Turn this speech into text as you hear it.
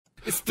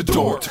It's the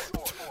Dork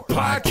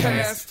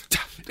Podcast.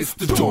 It's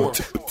the Dork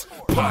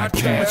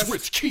Podcast.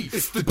 Rich Keefe.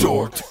 It's the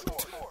Dork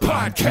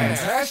Podcast.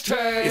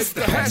 Hashtag. It's the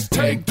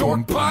hashtag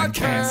Dork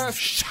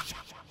Podcast.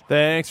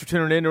 Thanks for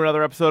tuning in to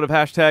another episode of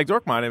Hashtag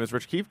Dork. My name is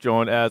Rich Keefe,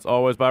 joined as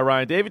always by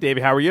Ryan Davey.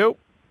 Davey, how are you?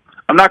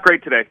 I'm not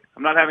great today.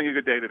 I'm not having a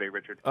good day today,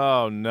 Richard.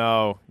 Oh,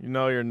 no. You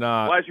know you're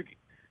not. Well,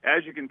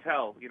 as you can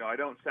tell, I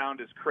don't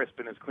sound as crisp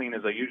and as clean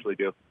as I usually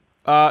do.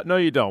 No,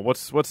 you don't. What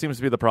seems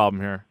to be the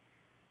problem here?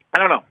 I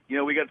don't know.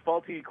 We got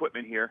faulty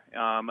equipment here.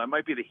 It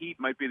might be the heat,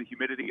 might be the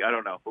humidity. I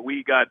don't know. But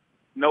we got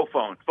no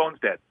phone. Phone's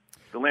dead.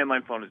 The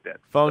landline phone is dead.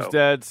 Phone's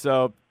dead,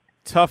 so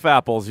tough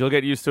apples. You'll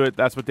get used to it.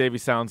 That's what Davey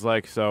sounds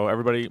like, so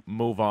everybody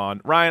move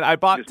on. Ryan, I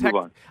bought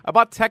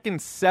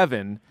Tekken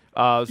 7.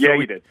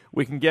 You did.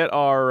 We can get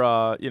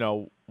our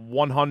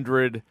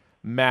 100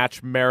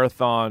 match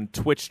marathon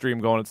Twitch stream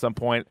going at some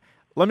point.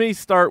 Let me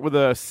start with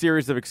a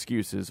series of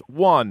excuses.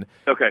 One,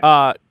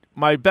 okay.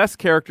 My best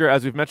character,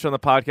 as we've mentioned on the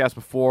podcast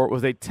before,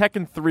 was a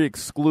Tekken 3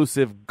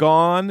 exclusive.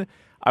 Gone.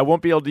 I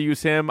won't be able to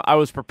use him. I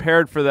was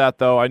prepared for that,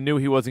 though. I knew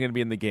he wasn't going to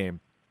be in the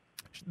game.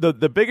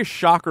 The biggest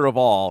shocker of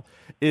all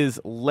is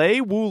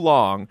Lei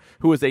Wulong,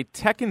 who is a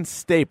Tekken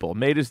staple,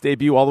 made his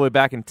debut all the way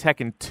back in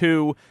Tekken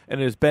 2,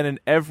 and has been in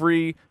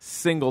every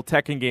single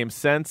Tekken game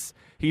since.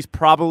 He's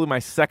probably my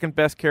second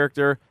best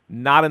character,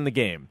 not in the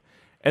game.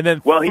 And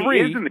then he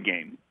three, is in the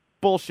game.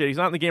 Bullshit. He's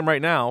not in the game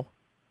right now.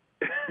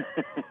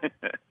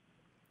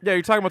 Yeah,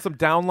 you're talking about some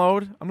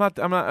download? I'm not.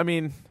 I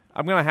mean,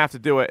 I'm gonna have to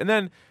do it. And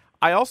then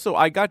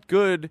I got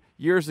good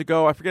years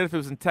ago. I forget if it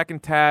was in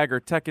Tekken Tag or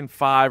Tekken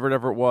 5 or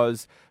whatever it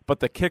was. But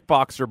the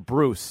kickboxer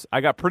Bruce,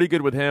 I got pretty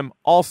good with him.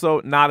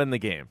 Also, not in the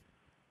game.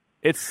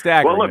 It's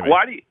staggering. Well, look,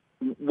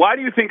 why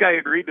do you think I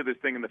agreed to this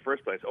thing in the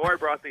first place? I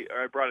brought it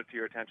to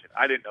your attention.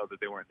 I didn't know that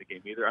they weren't in the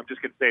game either. I'm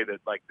just gonna say that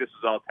this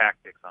is all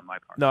tactics on my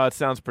part. No, it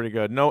sounds pretty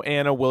good. No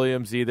Anna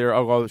Williams either.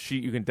 Oh, well,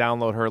 you can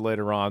download her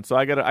later on. So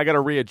I gotta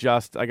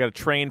readjust. I gotta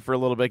train for a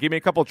little bit. Give me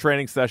a couple of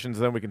training sessions,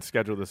 and then we can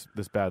schedule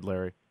this bad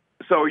Larry.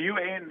 So are you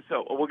in?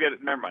 So we'll get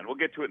it. Never mind. We'll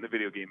get to it in the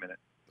video game minute.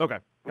 Okay.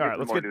 All right.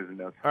 Let's get news and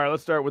notes. All right.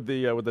 Let's start with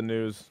the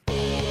news.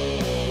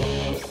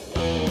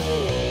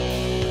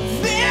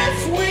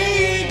 This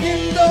week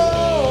in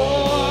Dork.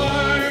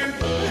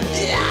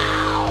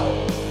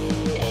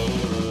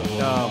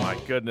 Oh, my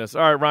goodness.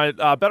 All right,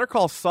 Ryan. Better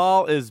Call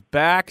Saul is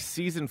back.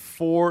 Season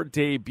 4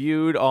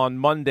 debuted on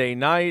Monday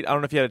night. I don't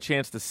know if you had a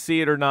chance to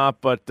see it or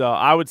not, but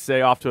I would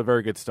say off to a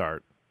very good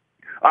start.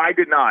 I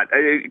did not.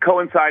 It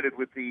coincided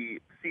with the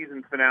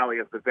season finale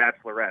of The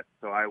Bachelorette,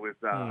 so I was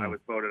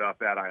voted off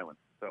that island.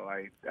 So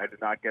I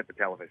did not get the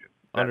television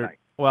that night.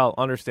 Well,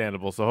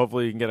 understandable. So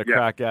hopefully you can get a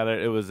crack at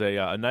it. It was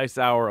a nice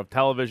hour of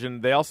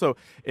television. They also,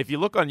 if you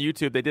look on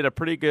YouTube, they did a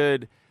pretty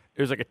good.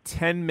 It was like a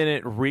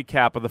 10-minute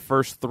recap of the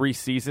first 3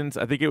 seasons.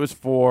 I think it was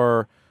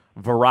for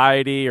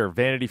Variety or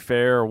Vanity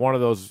Fair or one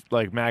of those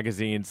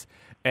magazines.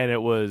 And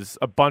it was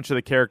a bunch of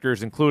the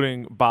characters,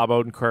 including Bob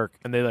Odenkirk,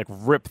 and they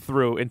rip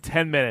through in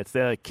 10 minutes.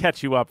 They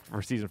catch you up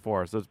for season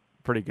 4, so it's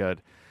pretty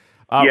good.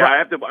 I'm gonna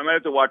have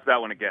to watch that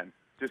one again,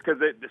 just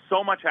because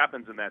so much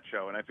happens in that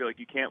show, and I feel like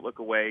you can't look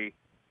away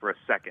for a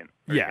second,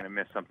 or you're gonna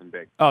miss something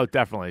big. Oh,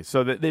 definitely.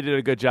 So they did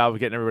a good job of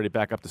getting everybody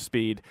back up to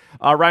speed.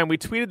 Ryan, we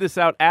tweeted this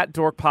out at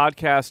Dork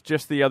Podcast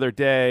just the other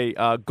day.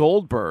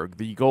 Goldberg,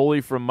 the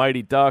goalie from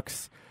Mighty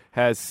Ducks,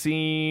 has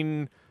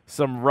seen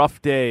some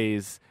rough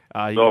days.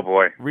 Oh,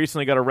 boy.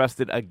 Recently got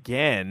arrested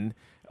again.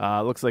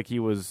 Looks like he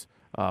was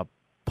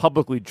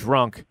publicly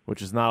drunk,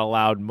 which is not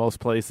allowed in most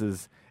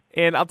places.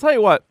 And I'll tell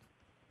you what,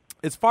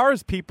 as far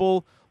as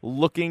people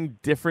looking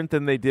different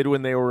than they did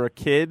when they were a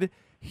kid,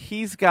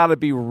 he's got to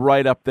be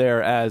right up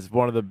there as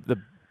one of the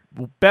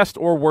best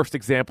or worst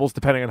examples,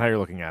 depending on how you're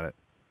looking at it.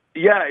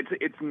 Yeah,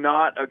 it's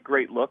not a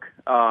great look.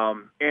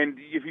 And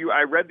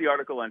I read the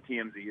article on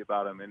TMZ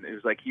about him, and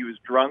it was he was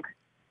drunk,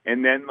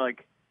 and then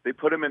they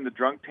put him in the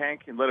drunk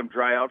tank and let him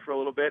dry out for a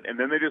little bit, and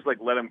then they just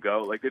let him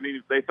go.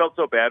 They felt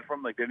so bad for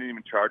him, they didn't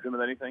even charge him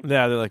with anything.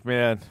 Yeah, they're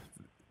man,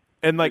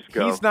 and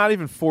he's not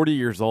even 40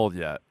 years old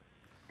yet.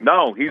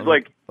 No, he's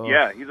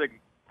he's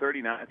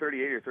 39,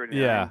 38 or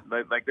 39. Yeah,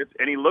 this,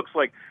 and he looks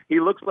like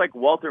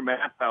Walter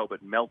Matthau,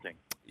 but melting.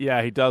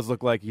 Yeah, he does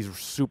look like he's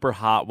super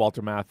hot,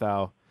 Walter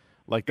Matthau.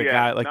 Like the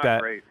guy,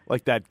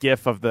 like that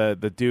gif of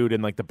the dude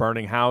in the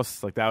burning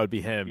house, that would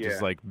be him,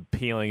 just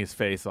peeling his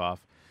face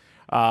off.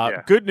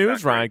 Good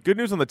news, Ryan. Good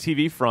news on the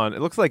TV front.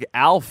 It looks like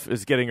Alf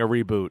is getting a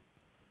reboot.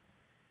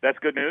 That's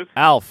good news?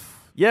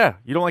 Alf. Yeah.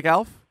 You don't like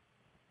Alf?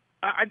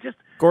 I just...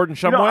 Gordon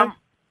Shumway?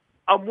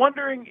 I'm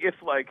wondering if,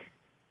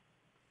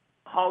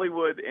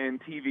 Hollywood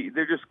and TV,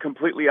 they're just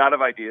completely out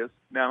of ideas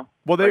now.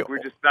 Well,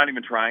 we're just not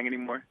even trying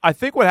anymore. I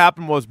think what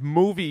happened was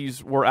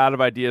movies were out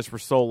of ideas for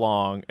so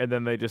long, and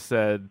then they just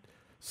said,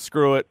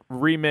 screw it,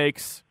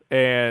 remakes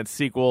and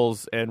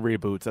sequels and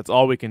reboots. That's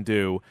all we can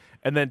do.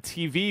 And then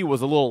TV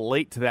was a little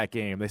late to that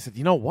game. They said,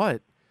 you know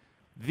what?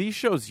 These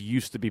shows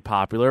used to be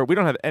popular. We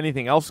don't have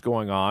anything else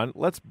going on.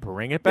 Let's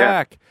bring it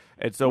back.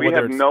 And so we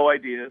have no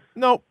ideas.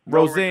 Nope.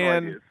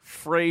 Roseanne,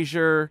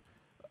 Frasier,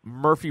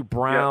 Murphy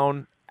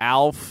Brown,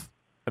 Alf.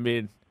 I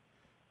mean,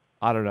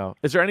 I don't know.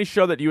 Is there any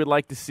show that you would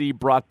like to see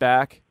brought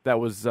back that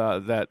was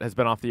that has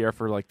been off the air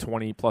for like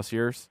 20 plus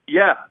years?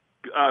 Yeah,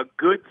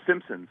 good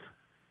Simpsons.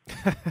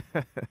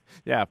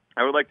 Yeah,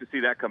 I would like to see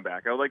that come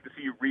back. I would like to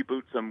see you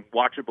reboot some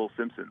watchable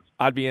Simpsons.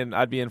 I'd be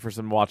in for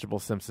some watchable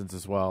Simpsons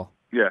as well.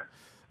 Yeah.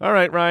 All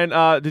right,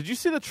 Ryan. Did you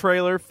see the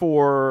trailer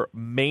for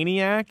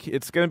Maniac?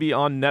 It's going to be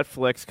on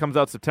Netflix. Comes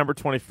out September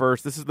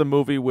 21st. This is the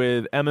movie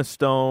with Emma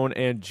Stone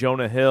and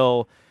Jonah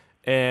Hill,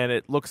 and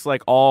it looks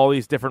like all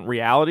these different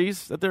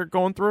realities that they're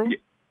going through.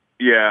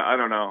 Yeah, I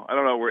don't know.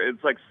 Where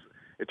it's like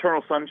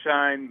Eternal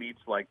Sunshine meets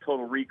like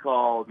Total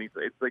Recall meets.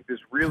 It's like this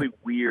really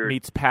weird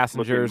meets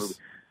Passengers. Movie.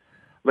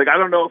 Like, I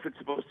don't know if it's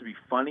supposed to be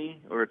funny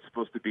or it's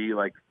supposed to be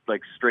like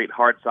straight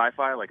hard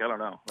sci-fi. Like, I don't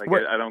know. Like,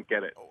 I don't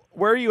get it.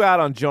 Where are you at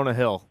on Jonah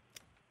Hill?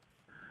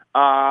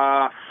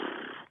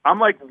 I'm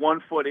like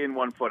 1 foot in,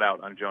 1 foot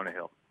out on Jonah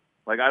Hill.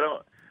 Like, I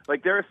don't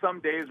like. There are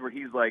some days where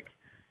he's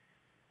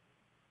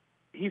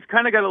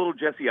kind of got a little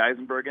Jesse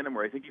Eisenberg in him,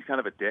 where I think he's kind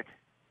of a dick.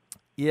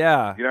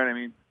 Yeah, you know what I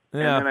mean.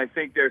 Yeah. And then I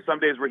think there's some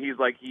days where he's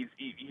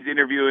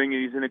interviewing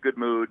and he's in a good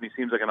mood and he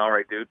seems like an all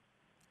right dude,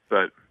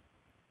 but.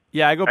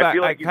 Yeah, I go back.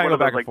 I kind of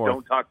go back and like, forth.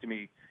 Don't talk to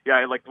me. Yeah,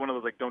 I like one of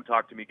those like don't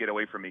talk to me, get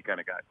away from me kind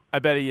of guy. I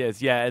bet he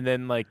is. Yeah, and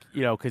then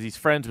because he's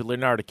friends with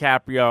Leonardo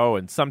DiCaprio,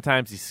 and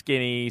sometimes he's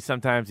skinny,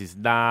 sometimes he's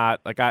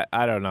not. Like I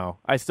don't know.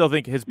 I still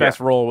think his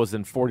best role was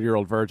in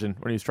 40-Year-Old Virgin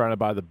when he was trying to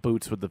buy the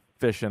boots with the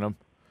fish in them.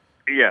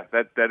 Yeah,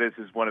 that is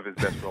one of his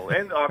best roles,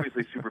 and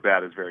obviously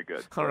Superbad is very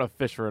good. I don't know if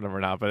fish were in them or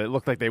not, but it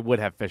looked like they would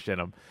have fish in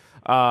them.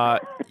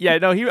 Yeah,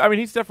 no,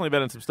 he's definitely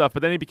been in some stuff,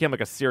 but then he became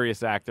like a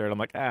serious actor, and I'm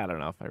like, I don't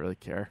know if I really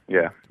care.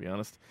 Yeah, to be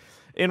honest.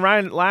 And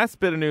Ryan,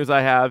 last bit of news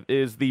I have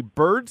is the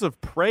Birds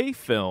of Prey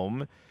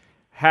film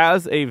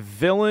has a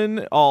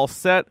villain all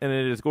set, and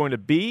it is going to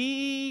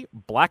be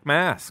Black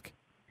Mask,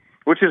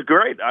 which is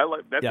great.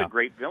 That's a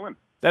great villain.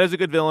 That is a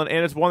good villain,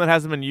 and it's one that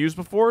hasn't been used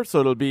before,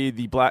 so it'll be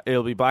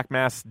Black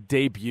Mask's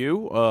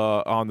debut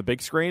on the big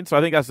screen. So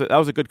I think that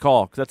was a good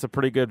call because that's a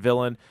pretty good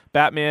villain.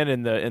 Batman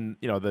in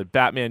the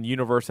Batman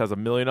universe has a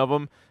million of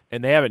them,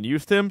 and they haven't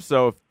used him.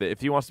 So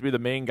if he wants to be the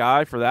main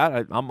guy for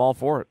that, I'm all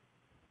for it.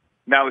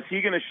 Now, is he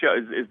going to show?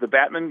 Is the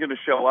Batman going to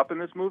show up in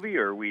this movie,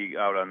 or are we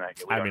out on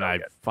that? I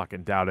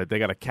fucking doubt it. They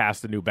got to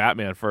cast a new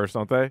Batman first,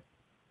 don't they?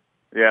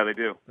 Yeah, they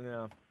do.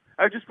 Yeah.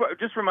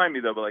 Just remind me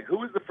though, but who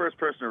was the first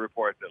person to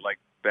report that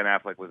Ben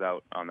Affleck was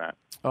out on that?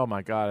 Oh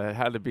my God, it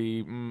had to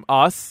be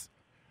us.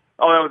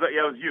 Oh, it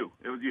was you.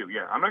 It was you.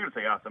 Yeah, I'm not going to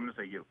say us. I'm going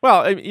to say you.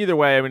 Well, either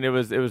way, it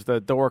was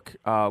the Dork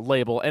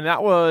label, and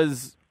that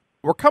was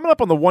we're coming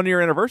up on the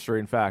 1-year anniversary,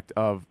 in fact,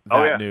 of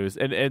that news,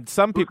 and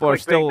some people are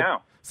still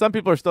now? Some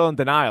people are still in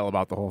denial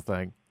about the whole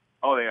thing.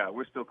 Oh yeah,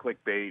 we're still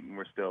clickbait and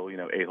we're still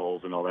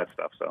a-holes and all that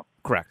stuff. So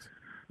correct.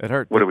 It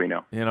hurt. What do we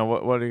know?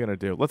 What are you gonna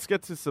do? Let's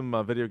get to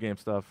some video game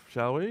stuff,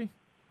 shall we?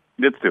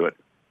 Let's do it.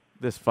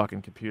 This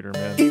fucking computer,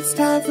 man. It's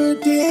time for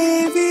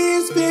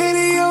Davey's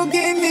Video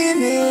Game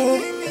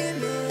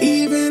Minute,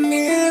 even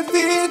if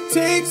it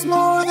takes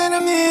more than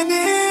a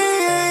minute.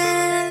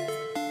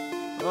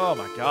 Oh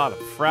my God, I'm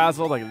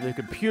frazzled. Like the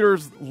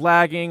computer's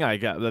lagging. I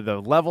got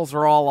the levels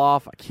are all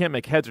off. I can't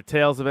make heads or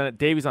tails of it.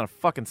 Davey's on a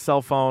fucking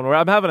cell phone. We're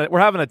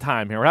having a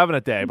time here. We're having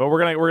a day, but we're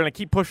gonna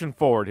keep pushing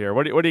forward here.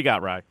 What do you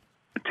got, Rye?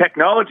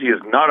 Technology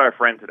is not our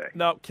friend today.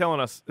 No, killing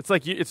us. It's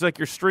like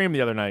your stream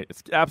the other night.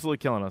 It's absolutely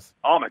killing us.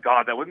 Oh my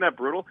God, wasn't that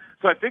brutal?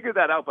 So I figured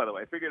that out. By the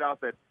way, I figured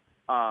out that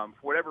for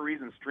whatever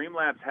reason,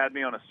 Streamlabs had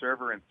me on a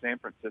server in San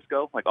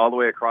Francisco, like all the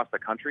way across the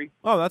country.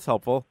 Oh, that's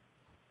helpful.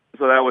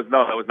 So that was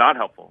not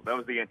helpful. That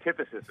was the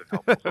antithesis of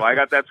helpful. So I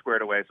got that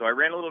squared away. So I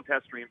ran a little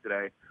test stream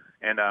today,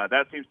 and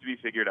that seems to be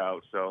figured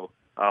out. So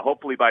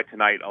hopefully by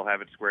tonight I'll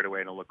have it squared away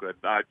and it'll look good.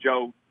 Dr.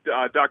 Joe,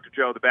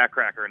 the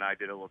Backcracker, and I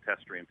did a little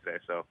test stream today,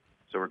 so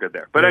we're good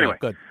there. But anyway,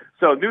 good.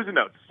 So news and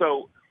notes.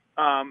 So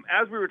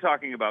as we were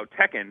talking about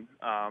Tekken,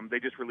 they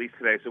just released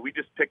today, so we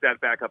just picked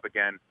that back up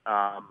again.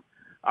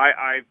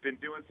 I've been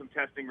doing some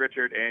testing,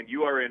 Richard, and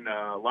you are in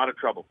a lot of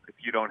trouble if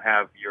you don't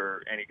have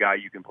any guy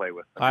you can play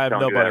with. I have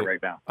nobody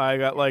right now. I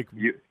got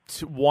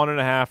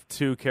 1.5,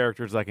 2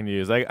 characters I can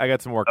use. I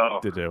got some work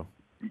to do.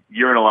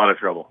 You're in a lot of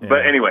trouble. Yeah.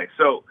 But anyway,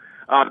 so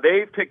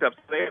they've picked up.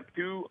 They have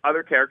 2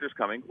 other characters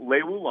coming. Lei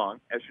Wulong,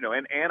 as you know,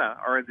 and Anna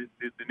are in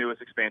the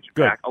newest expansion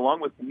pack,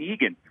 along with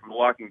Negan from The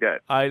Walking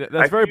Dead.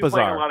 That's very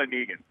bizarre. Playing a lot of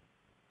Negan.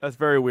 That's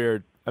very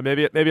weird.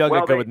 Maybe I'll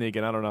get good with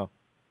Negan. I don't know.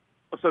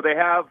 So they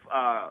have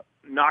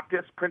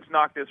Noctis, Prince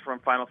Noctis from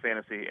Final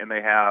Fantasy, and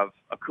they have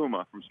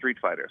Akuma from Street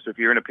Fighter. So if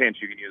you're in a pinch,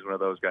 you can use one of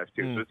those guys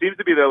too. So it seems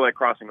to be they're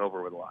crossing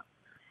over with a lot.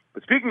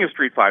 But speaking of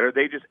Street Fighter,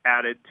 they just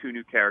added 2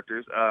 new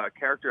characters. A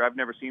character I've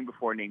never seen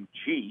before named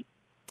G.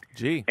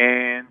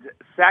 And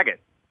Sagat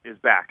is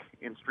back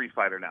in Street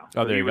Fighter now.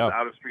 Oh, there you go. He was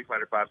out of Street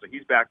Fighter 5, so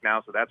he's back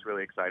now, so that's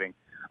really exciting.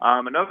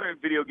 Another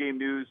video game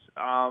news,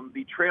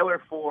 the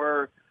trailer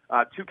for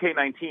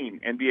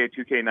 2K19, NBA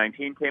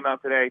 2K19 came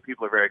out today.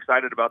 People are very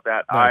excited about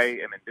that. Nice. I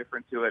am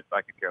indifferent to it.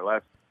 I could care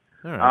less.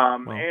 All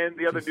right. And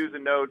the other news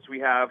and notes, we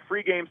have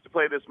free games to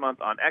play this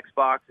month on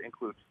Xbox,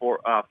 includes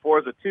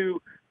Forza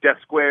 2, Death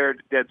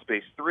Squared, Dead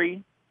Space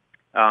 3.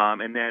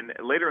 And then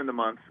later in the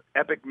month,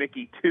 Epic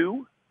Mickey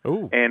 2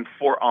 Ooh. and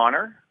For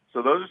Honor.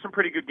 So those are some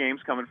pretty good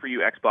games coming for you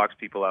Xbox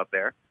people out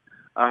there.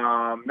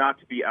 Not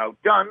to be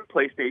outdone,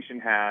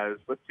 PlayStation has,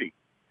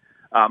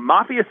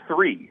 Mafia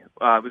 3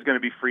 was going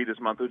to be free this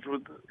month,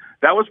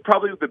 that was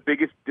probably the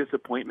biggest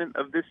disappointment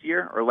of this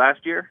year or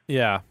last year.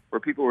 Yeah. Where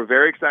people were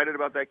very excited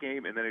about that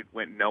game, and then it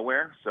went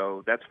nowhere.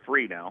 So that's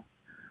free now.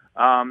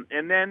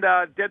 And then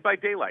Dead by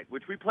Daylight,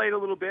 which we played a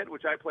little bit,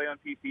 which I play on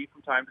PC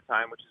from time to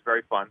time, which is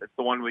very fun. It's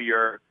the one where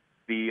you're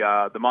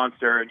the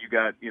monster, and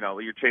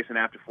you're chasing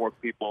after 4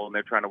 people, and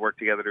they're trying to work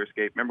together to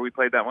escape. Remember we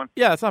played that one?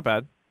 Yeah, it's not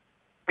bad.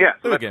 Yeah,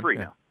 so Good that's free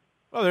yeah. now.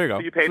 Oh, there you go.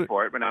 So you paid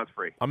for it, but now it's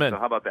free. I'm in. So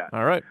how about that?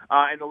 All right.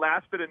 And the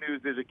last bit of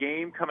news, there's a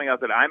game coming out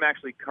that I'm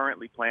actually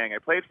currently playing. I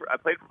played for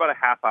about a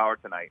half hour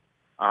tonight,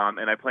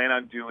 and I plan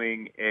on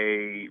doing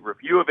a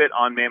review of it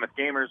on Mammoth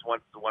Gamers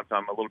once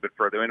I'm a little bit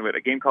further into it.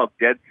 A game called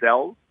Dead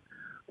Cells,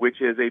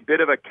 which is a bit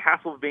of a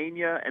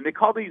Castlevania, and they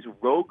call these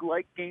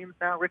roguelike games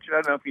now. Richard,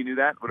 I don't know if you knew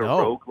that, what a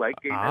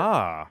roguelike game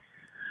is.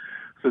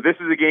 So this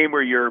is a game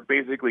where you're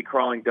basically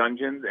crawling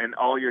dungeons, and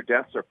all your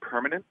deaths are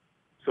permanent.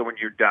 So when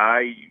you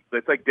die,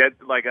 it's like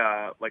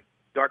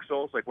Dark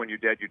Souls, like when you're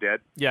dead, you're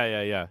dead.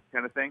 Yeah.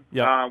 Kind of thing.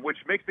 Yeah. Which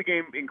makes the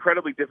game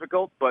incredibly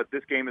difficult, but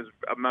this game is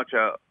much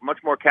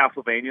more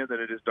Castlevania than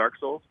it is Dark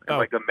Souls, and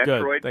like a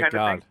Metroid kind of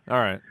thing. All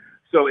right.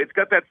 So it's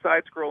got that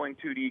side-scrolling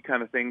 2D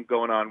kind of thing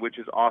going on, which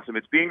is awesome.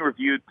 It's being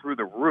reviewed through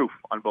the roof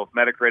on both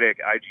Metacritic,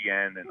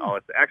 IGN, and all.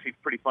 It's actually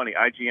pretty funny.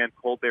 IGN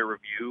pulled their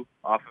review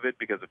off of it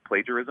because of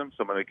plagiarism.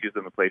 Someone accused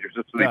them of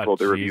plagiarism, so they pulled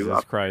their review off.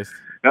 Jesus Christ.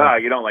 No,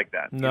 you don't like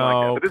that.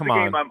 No, But this come is a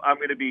game on. I'm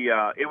going to be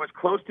it was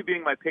close to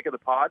being my pick of the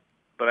pod,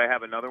 but I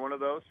have another one of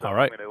those. So all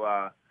right. I'm going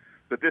to,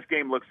 but this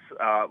game looks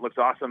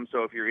awesome,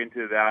 so if you're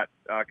into that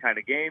kind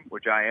of game,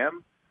 which I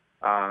am,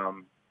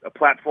 a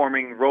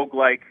platforming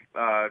roguelike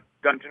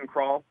dungeon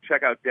crawl,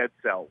 check out Dead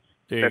Cells.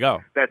 There you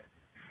go. That's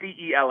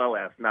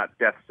CELLS, not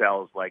Death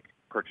Cells, like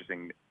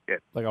purchasing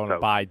it. Like I want to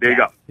buy there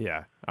death. You go.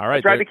 Yeah. All right.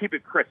 I tried to keep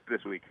it crisp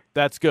this week.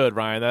 That's good,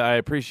 Ryan. I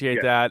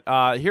appreciate that.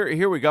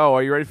 Here we go.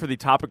 Are you ready for the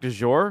topic du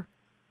jour?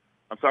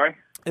 I'm sorry?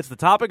 It's the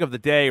topic of the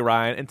day,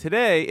 Ryan, and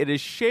today it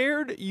is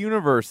shared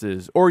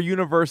universes or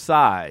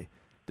universi,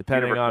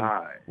 depending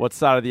on what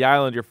side of the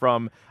island you're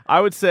from.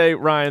 I would say,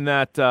 Ryan,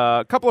 that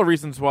a couple of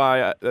reasons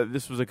why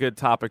this was a good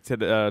topic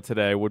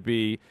today would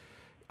be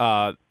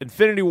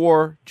Infinity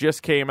War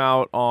just came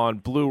out on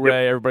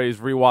Blu-ray. Yep. Everybody's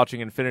rewatching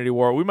Infinity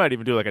War. We might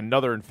even do like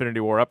another Infinity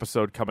War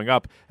episode coming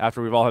up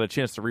after we've all had a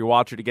chance to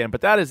rewatch it again.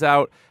 But that is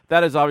out.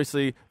 That is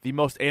obviously the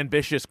most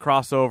ambitious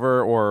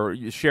crossover or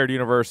shared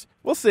universe.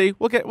 We'll see.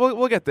 We'll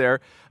get there.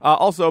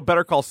 Also,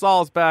 Better Call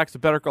Saul is back. So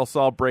Better Call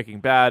Saul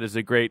Breaking Bad is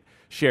a great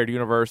shared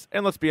universe.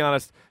 And let's be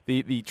honest,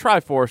 the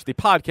Triforce, the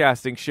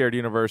podcasting shared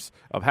universe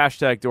of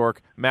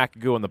 #Dork,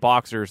 McAgoo, and the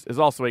Boxers is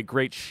also a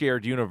great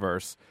shared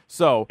universe.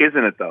 So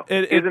isn't it though?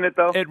 Isn't it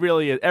though? It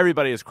really is.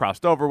 Everybody has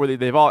crossed over with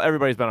it.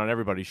 Everybody's been on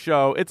everybody's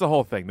show. It's a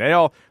whole thing. They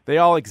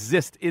all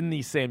exist in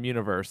the same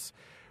universe.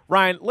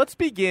 Ryan, let's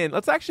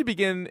actually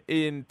begin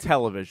in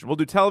television. We'll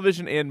do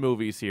television and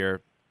movies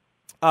here.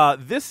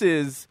 This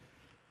is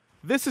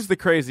the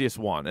craziest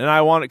one, and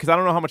I want it because I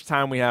don't know how much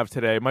time we have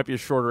today. It might be a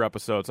shorter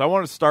episode, so I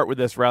want to start with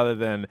this rather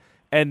than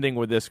ending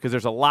with this because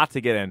there's a lot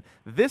to get in.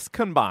 This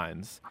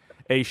combines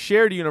a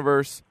shared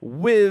universe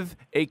with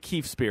a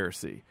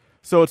Keefspiracy.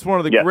 So it's one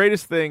of the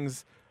greatest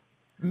things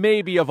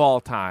maybe of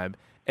all time.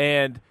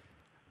 And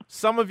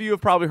some of you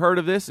have probably heard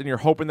of this, and you're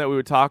hoping that we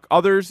would talk.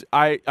 Others,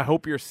 I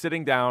hope you're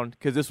sitting down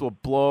because this will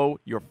blow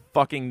your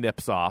fucking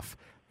nips off.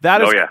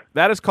 That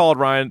is called,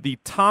 Ryan, the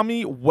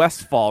Tommy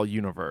Westphall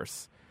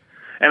universe.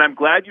 And I'm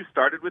glad you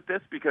started with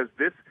this because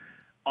this,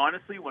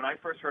 honestly, when I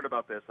first heard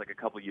about this like a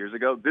couple years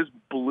ago, this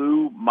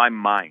blew my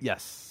mind.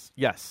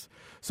 Yes.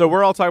 So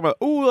we're all talking about,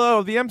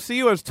 the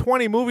MCU has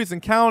 20 movies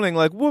and counting,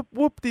 like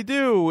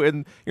whoop-de-doo.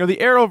 And, the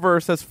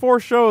Arrowverse has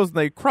 4 shows and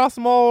they cross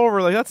them all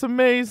over. Like, that's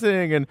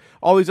amazing. And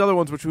all these other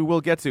ones, which we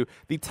will get to.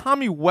 The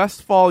Tommy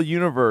Westphall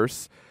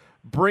universe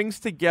brings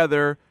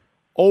together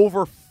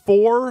over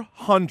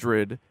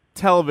 400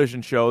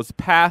 television shows,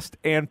 past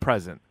and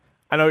present.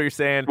 I know what you're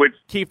saying.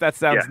 Keith, that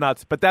sounds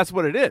nuts, but that's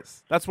what it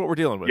is. That's what we're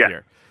dealing with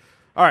here.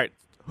 All right.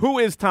 Who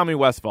is Tommy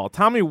Westphall?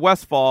 Tommy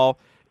Westphall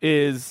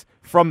is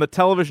from the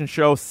television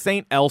show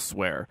Saint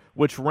Elsewhere,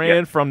 which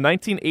ran from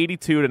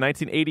 1982 to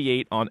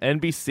 1988 on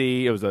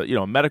NBC. It was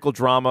a medical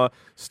drama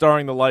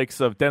starring the likes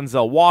of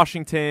Denzel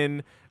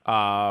Washington,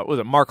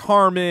 Mark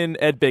Harmon,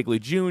 Ed Begley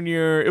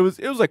Jr. It was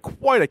like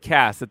quite a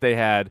cast that they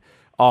had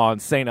on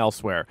Saint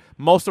Elsewhere.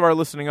 Most of our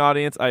listening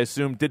audience, I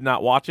assume, did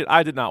not watch it.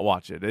 I did not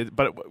watch it.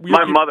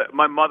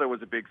 My mother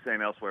was a big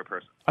Saint Elsewhere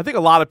person. I think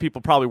a lot of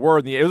people probably were.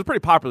 It was a pretty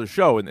popular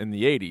show in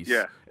the 80s.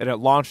 Yeah. And it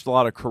launched a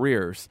lot of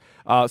careers.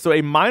 So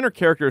a minor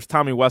character is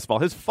Tommy Westphall.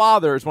 His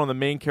father is one of the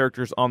main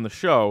characters on the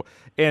show.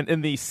 And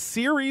in the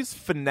series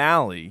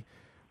finale,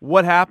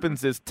 what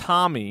happens is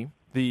Tommy,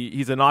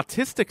 he's an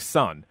autistic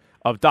son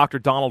of Dr.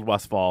 Donald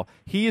Westphall.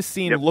 He is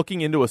seen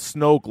looking into a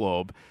snow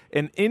globe.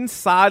 And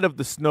inside of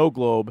the snow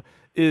globe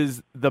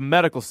is the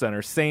medical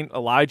center, St.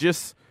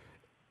 Eligius.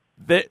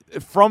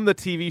 from the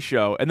TV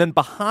show, and then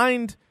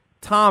behind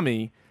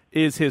Tommy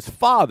is his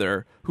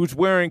father, who's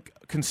wearing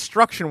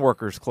construction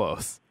workers'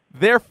 clothes.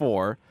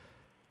 Therefore,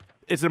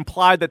 it's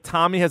implied that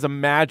Tommy has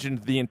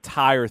imagined the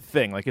entire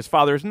thing. Like, his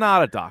father is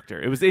not a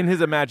doctor. It was in his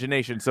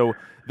imagination. So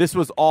this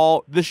was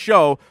all the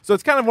show. So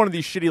it's kind of one of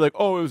these shitty, like,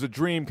 oh, it was a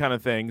dream kind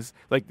of things.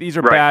 Like, these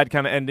are bad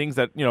kind of endings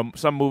that,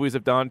 some movies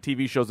have done,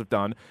 TV shows have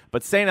done.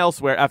 But St.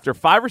 Elsewhere, after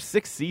 5 or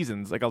 6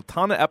 seasons, like a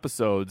ton of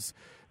episodes,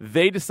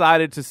 they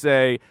decided to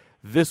say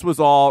this was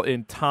all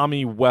in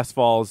Tommy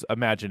Westfall's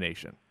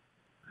imagination.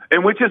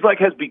 And which is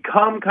has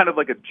become kind of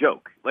like a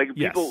joke. Like,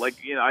 people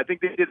Yes. I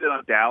think they did it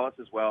on Dallas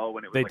as well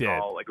when it was They did.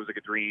 all it was like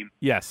a dream.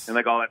 Yes. And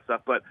all that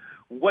stuff. But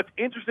what's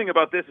interesting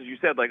about this is you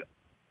said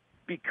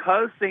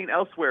because St.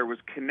 Elsewhere was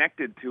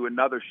connected to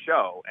another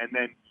show, and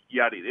then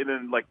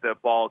the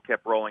ball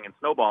kept rolling and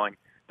snowballing,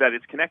 that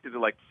it's connected to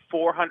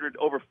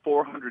over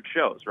 400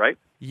 shows, right?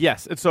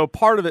 Yes, and so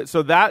part of it,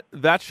 so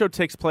that show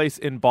takes place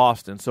in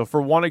Boston. So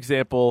for one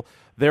example,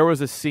 there was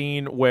a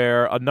scene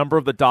where a number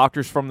of the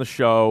doctors from the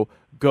show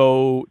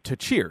go to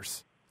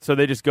Cheers. So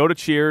they just go to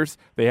Cheers.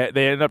 They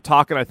end up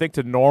talking, I think,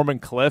 to Norm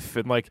and Cliff,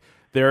 and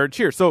they're at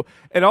Cheers. So,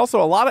 and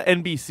also a lot of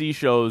NBC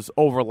shows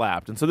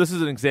overlapped, and so this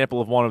is an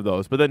example of one of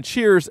those. But then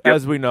Cheers,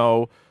 as we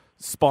know,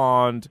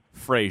 spawned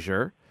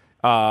Frasier.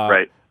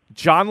 Right.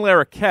 John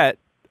Larroquette,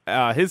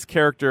 his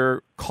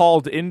character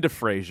called into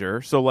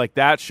Frasier, so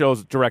that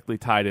show's directly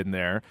tied in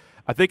there.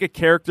 I think a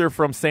character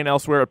from St.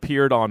 Elsewhere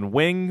appeared on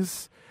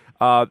Wings.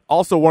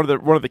 Also, one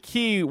of the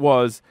key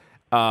was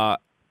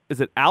is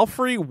it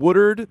Alfre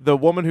Woodard, the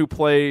woman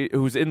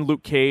who's in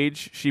Luke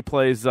Cage? She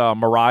plays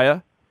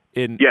Mariah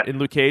in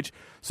Luke Cage.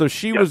 So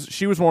she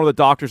was one of the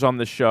doctors on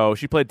this show.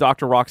 She played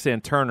Dr. Roxanne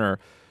Turner.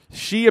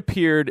 She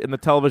appeared in the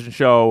television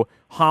show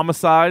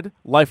Homicide: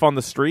 Life on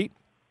the Street.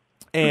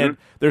 And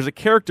there's a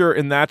character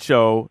in that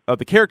show.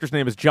 The character's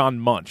name is John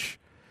Munch.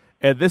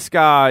 And this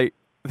guy,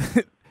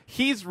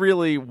 he's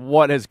really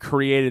what has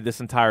created this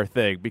entire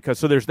thing. Because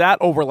so there's that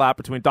overlap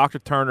between Dr.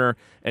 Turner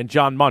and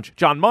John Munch.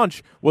 John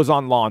Munch was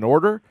on Law &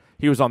 Order.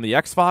 He was on The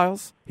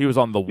X-Files. He was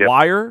on The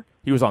Wire.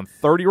 He was on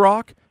 30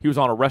 Rock. He was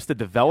on Arrested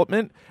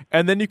Development.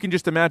 And then you can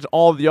just imagine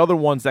all the other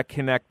ones that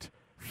connect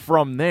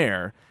from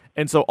there.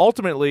 And so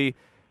ultimately,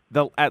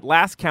 at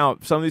last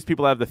count, some of these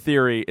people have the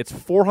theory, it's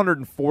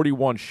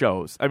 441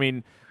 shows. I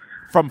mean,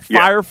 from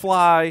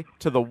Firefly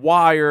to The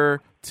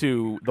Wire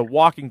to The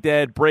Walking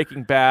Dead,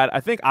 Breaking Bad. I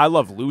think I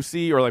Love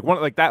Lucy, or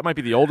that might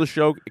be the oldest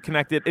show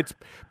connected. It's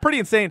pretty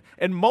insane,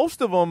 and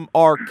most of them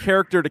are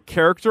character to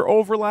character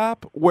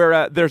overlap.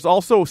 Where there's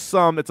also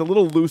some it's a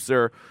little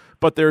looser,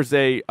 but there's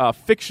a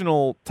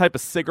fictional type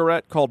of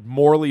cigarette called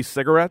Morley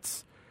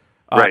cigarettes.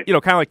 Right. Kind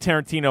of like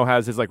Tarantino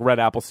has his Red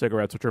Apple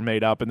cigarettes, which are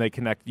made up and they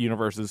connect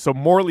universes. So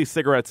Morley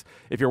cigarettes,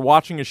 if you're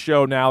watching a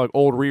show now,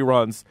 old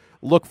reruns,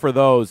 look for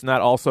those, and that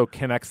also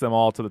connects them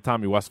all to the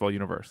Tommy Westphall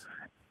universe.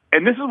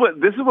 And this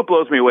is what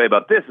blows me away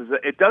about this is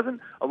that it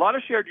doesn't. A lot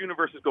of shared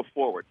universes go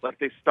forward,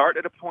 they start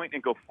at a point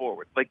and go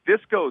forward. This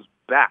goes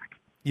back.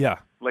 Yeah.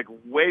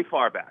 Way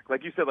far back.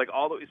 Like you said,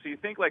 so you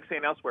think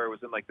St. Elsewhere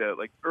was in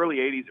the early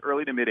 80s,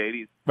 early to mid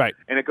 80s. Right.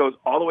 And it goes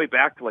all the way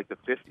back to the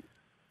 50s.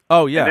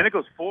 Oh yeah. And then it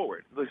goes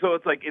forward. So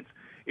it's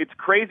it's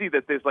crazy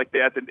that there's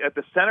at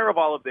the center of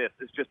all of this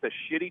is just a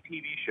shitty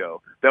TV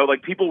show that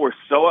people were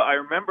so. I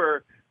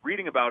remember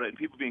reading about it and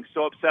people being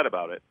so upset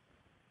about it,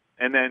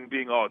 and then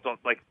being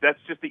that's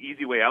just the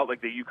easy way out.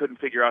 That you couldn't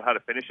figure out how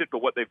to finish it.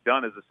 But what they've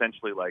done is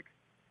essentially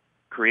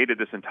created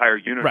this entire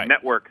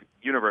network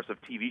universe of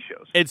TV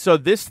shows. And so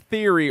this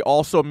theory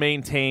also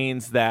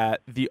maintains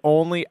that the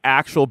only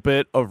actual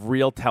bit of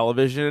real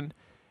television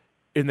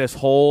in this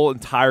whole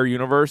entire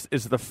universe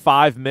is the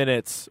 5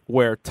 minutes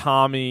where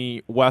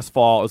Tommy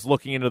Westphall is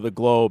looking into the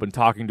globe and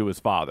talking to his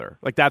father.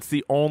 That's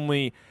the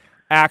only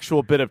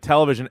actual bit of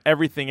television.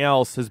 Everything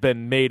else has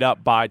been made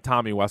up by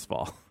Tommy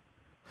Westphall.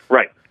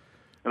 Right.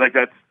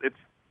 It's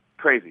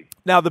crazy.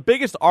 Now, the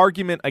biggest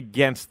argument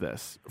against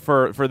this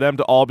for them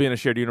to all be in a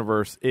shared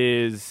universe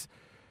is,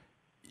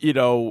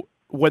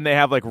 when they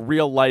have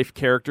real life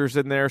characters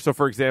in there. So,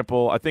 for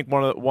example, I think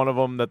one of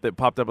them that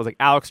popped up was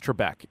Alex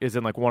Trebek is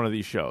in one of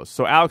these shows.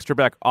 So Alex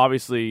Trebek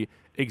obviously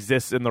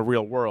exists in the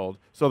real world.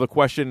 So the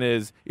question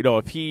is,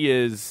 if he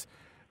is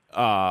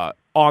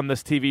on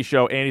this TV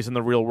show and he's in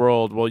the real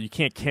world, well, you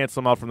can't cancel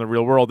him out from the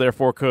real world.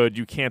 Therefore, could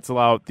you cancel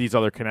out these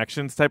other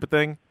connections type of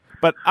thing?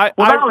 But not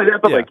only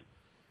that, but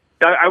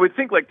I would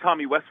think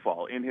Tommy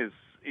Westphall in his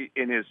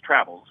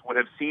travels would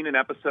have seen an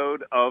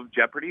episode of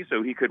Jeopardy,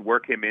 so he could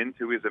work him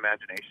into his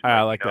imagination.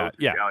 I like that.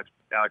 Yeah, Alex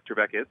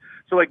Trebek is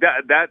so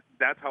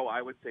that's how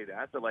I would say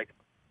that. But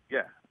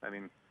I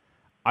mean,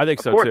 I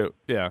think so too.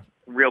 Yeah,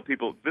 real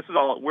people. This is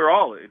all we're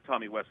all in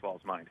Tommy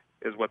Westphall's mind.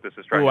 Is what this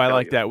is trying. Oh, to I tell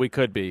like you. that. We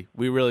could be.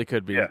 We really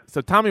could be. Yeah.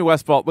 So Tommy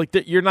Westphall,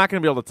 you're not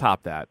going to be able to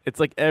top that.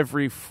 It's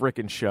every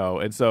freaking show,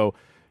 and so.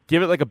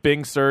 Give it a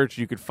Bing search.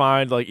 You could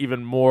find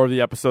even more of the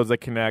episodes that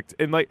connect,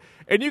 and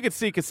you could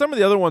see because some of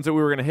the other ones that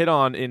we were going to hit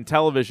on in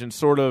television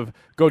sort of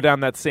go down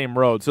that same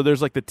road. So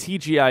there's the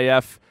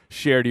TGIF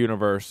shared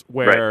universe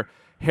where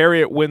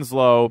Harriet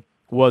Winslow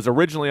was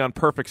originally on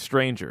Perfect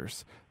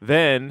Strangers.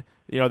 Then,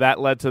 that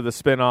led to the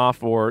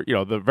spinoff or,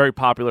 the very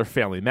popular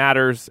Family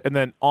Matters. And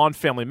then on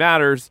Family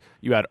Matters,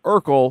 you had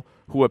Urkel,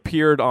 who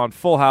appeared on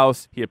Full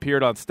House. He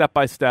appeared on Step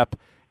by Step.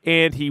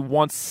 And he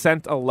once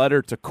sent a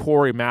letter to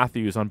Corey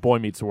Matthews on Boy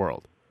Meets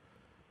World.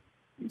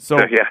 So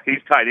yeah, he's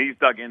tight. He's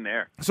dug in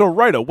there. So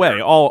right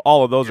away, all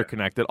of those are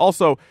connected.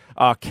 Also,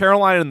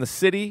 Caroline in the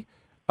City,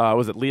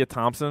 was it Leah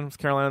Thompson? Was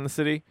Caroline in the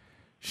City?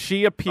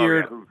 She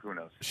appeared. Oh, yeah. Who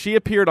knows? She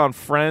appeared on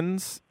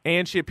Friends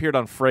and she appeared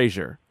on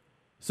Frasier.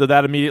 So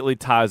that immediately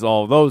ties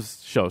all of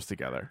those shows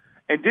together.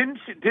 And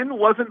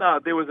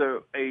there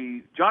was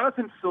a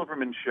Jonathan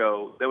Silverman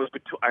show that was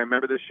between. I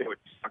remember this show.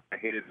 I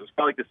hated it. It was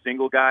probably like the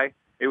single guy.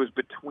 It was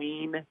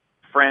between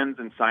Friends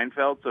and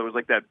Seinfeld, so it was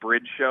like that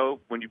bridge show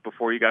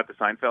before you got to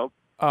Seinfeld.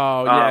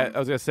 Oh yeah, I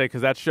was gonna say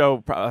because that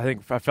show I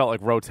felt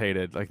like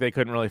rotated. Like they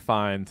couldn't really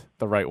find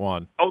the right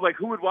one. Oh, like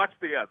who would watch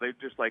they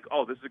just like,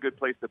 oh, this is a good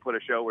place to put a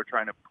show we're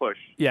trying to push.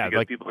 Yeah, because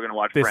like people are gonna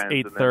watch this Friends.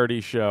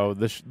 8:30 show.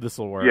 This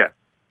will work.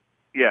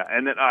 Yeah,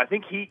 and then I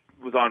think he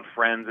was on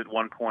Friends at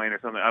one point or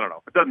something. I don't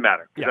know. It doesn't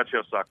matter because that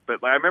show sucked.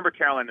 But I remember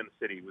Caroline in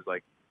the City was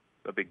like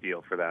a big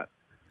deal for that.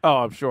 Oh,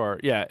 I'm sure.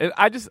 Yeah. And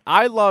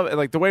I love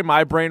like the way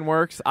my brain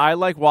works. I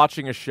like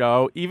watching a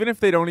show, even if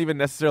they don't even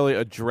necessarily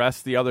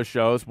address the other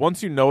shows.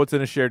 Once you know it's in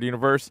a shared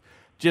universe,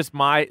 just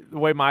the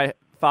way my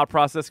thought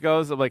process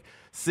goes of like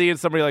seeing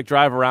somebody like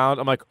drive around.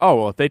 I'm like, oh,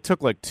 well, if they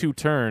took like 2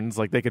 turns,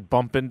 like they could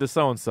bump into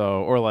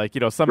so-and-so or like,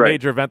 some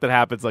major event that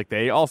happens, like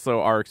they also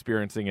are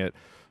experiencing it.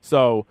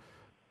 So,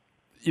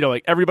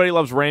 like Everybody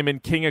Loves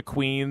Raymond, King of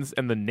Queens,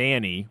 and The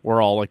Nanny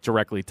were all like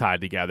directly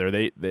tied together.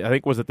 They I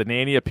think was it The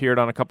Nanny appeared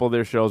on a couple of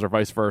their shows or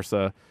vice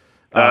versa.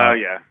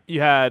 Yeah. You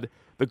had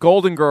the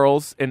Golden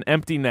Girls and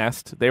Empty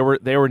Nest. They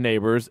were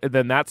neighbors, and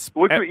then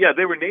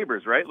they were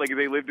neighbors, right? Like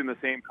they lived in the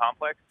same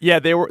complex. Yeah,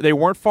 they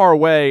weren't far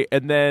away,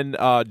 and then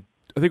I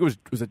think it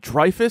was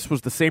Dreyfus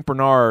was the St.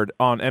 Bernard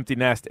on Empty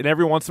Nest, and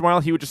every once in a while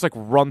he would just like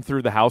run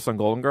through the house on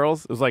Golden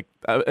Girls. It was like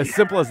as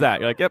simple as that.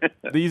 You're like, yep,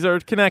 these are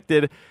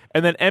connected,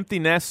 and then Empty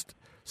Nest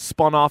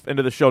spun off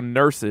into the show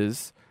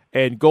Nurses,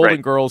 and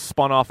Golden Girls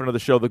spun off into the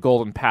show The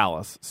Golden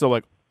Palace. So,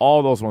 like,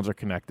 all those ones are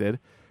connected.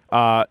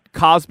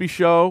 Cosby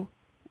Show,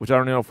 which I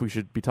don't know if we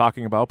should be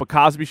talking about, but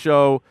Cosby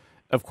Show,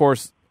 of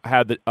course,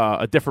 had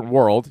a different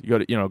world. You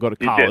go to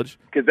college.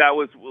 Because that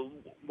was,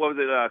 what was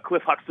it,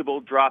 Cliff Huxtable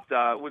dropped,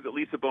 was it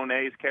Lisa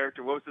Bonet's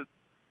character? What was it? It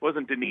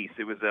wasn't Denise.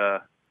 It was...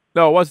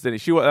 No, it was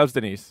Denise. That was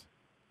Denise.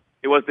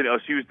 It was Denise. Oh,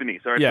 she was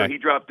Denise. All right, yeah. So he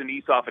dropped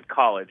Denise off at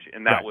college,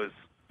 and that was...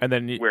 And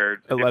then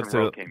where it led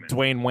to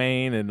Dwayne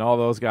Wayne and all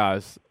those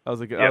guys. That was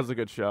a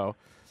good show.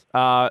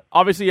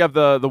 Obviously, you have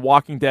the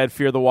Walking Dead,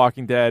 Fear the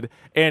Walking Dead,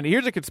 and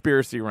here's a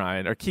conspiracy,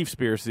 Ryan, or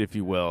Keefspiracy, if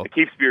you will. A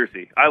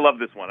Keefspiracy. I love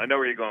this one. I know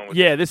where you're going with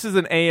this. Yeah, this is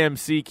an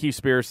AMC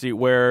Keefspiracy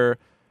where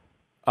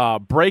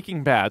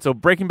Breaking Bad. So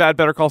Breaking Bad,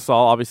 Better Call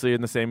Saul, obviously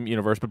in the same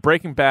universe, but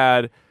Breaking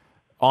Bad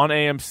on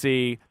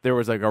AMC, there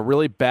was like a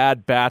really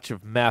bad batch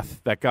of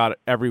meth that got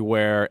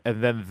everywhere,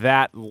 and then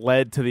that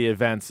led to the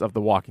events of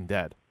The Walking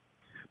Dead.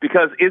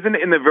 Because isn't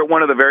in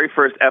one of the very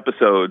first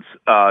episodes,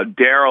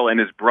 Daryl and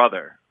his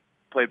brother,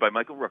 played by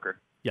Michael Rooker.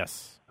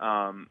 Yes.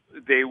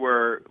 They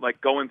were like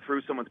going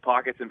through someone's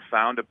pockets and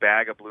found a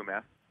bag of blue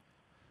meth.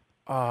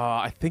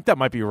 I think that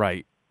might be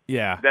right.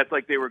 Yeah. That's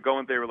like they were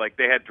like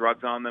they had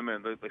drugs on them,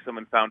 and like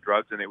someone found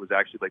drugs, and it was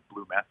actually like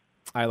blue meth.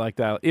 I like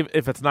that.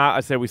 If it's not,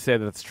 I say we say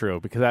that it's true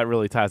because that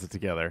really ties it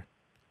together.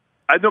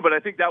 I know, but I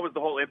think that was the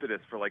whole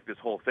impetus for like this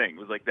whole thing. It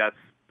was like that's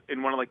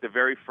in one of like the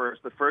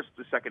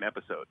second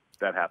episode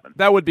that happened.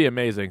 That would be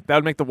amazing. That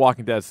would make The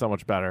Walking Dead so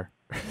much better.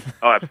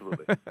 Oh,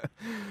 absolutely.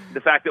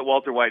 The fact that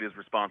Walter White is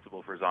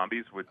responsible for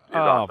zombies is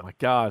awesome. Oh my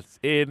God, it's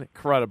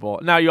incredible.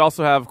 Now you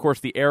also have, of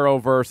course, the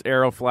Arrowverse,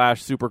 Arrow,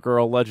 Flash,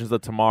 Supergirl, Legends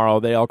of Tomorrow.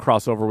 They all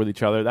cross over with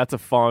each other. That's a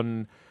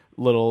fun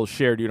little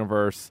shared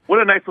universe. What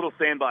a nice little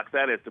sandbox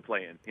that is to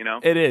play in, you know?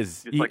 It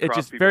is. It's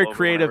just very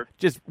creative.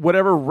 Just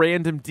whatever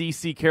random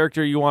DC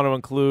character you want to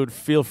include,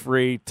 feel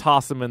free,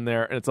 toss them in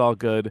there, and it's all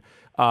good.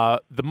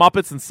 The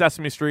Muppets and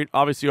Sesame Street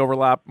obviously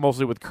overlap,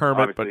 mostly with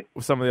Kermit, but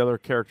with some of the other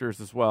characters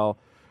as well.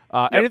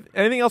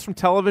 Anything else from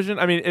television?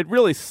 I mean, it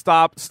really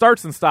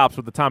starts and stops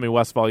with the Tommy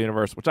Westphall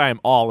universe, which I am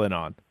all in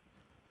on.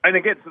 And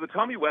again, so the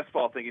Tommy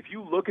Westphall thing, if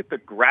you look at the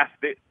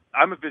graphic,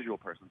 I'm a visual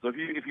person, so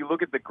if you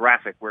look at the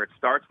graphic where it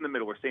starts in the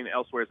middle, we're saying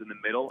Elsewhere is in the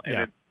middle, and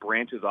it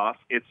branches off,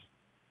 it's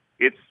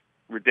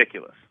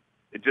ridiculous.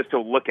 Just to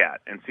look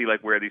at and see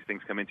like where these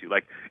things come into.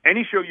 Like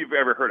any show you've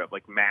ever heard of,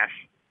 like MASH,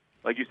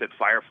 like you said,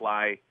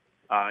 Firefly,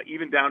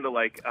 even down to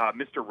like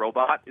Mr.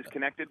 Robot is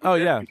connected.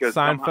 With because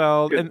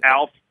Seinfeld and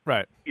Alf.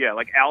 Right. Yeah,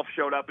 like Alf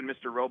showed up in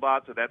Mr.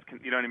 Robot, so that's,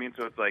 you know what I mean?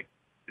 So it's like,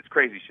 it's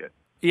crazy shit.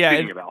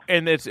 Yeah,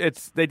 and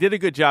it's they did a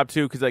good job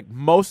too because like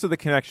most of the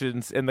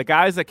connections and the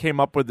guys that came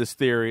up with this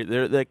theory,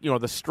 they're like, you know,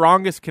 the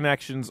strongest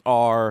connections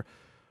are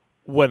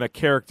when a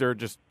character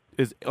just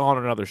is on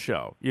another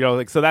show, you know,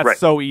 like so that's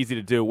so easy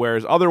to do.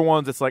 Whereas other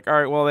ones, it's like, all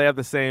right, well, they have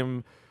the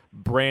same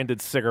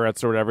branded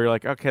cigarettes or whatever. You're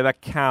like, okay,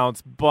 that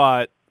counts,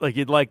 but like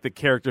you'd like the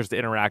characters to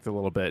interact a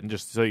little bit and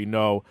just so you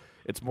know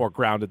it's more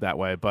grounded that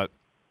way. But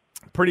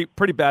pretty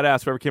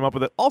badass whoever came up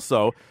with it.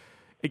 Also,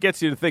 it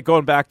gets you to think,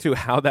 going back to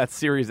how that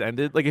series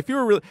ended. Like, if you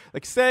were really,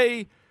 like,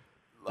 say,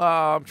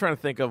 I'm trying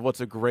to think of what's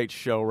a great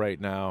show right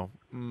now.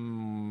 I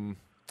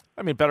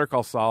mean, Better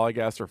Call Saul, I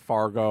guess, or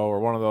Fargo, or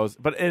one of those.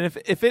 But and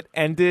if it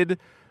ended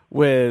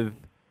with,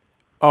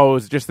 oh, it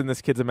was just in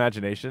this kid's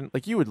imagination,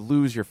 like, you would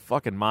lose your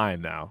fucking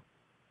mind now.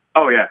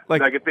 Oh yeah,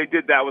 Like- like if they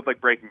did that with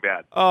like Breaking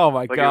Bad. Oh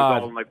my Like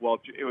god.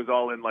 it was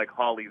all in like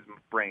Holly's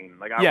brain.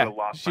 Like I would Yeah, have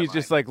lost. my she's mind.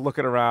 just like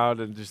looking around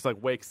and just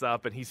like wakes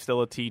up and he's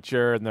still a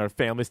teacher and their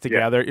family's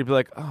together. You'd be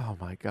like, oh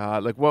my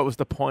god, like what was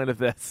the point of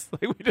this?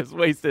 Like we just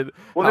wasted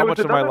Well, how there much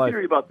was of my another life.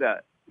 theory about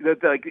that.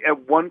 That like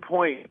at one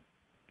point,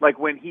 like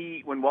when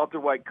Walter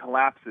White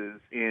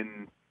collapses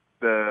in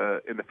the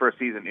first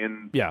season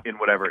in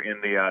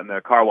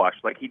the car wash,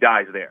 like he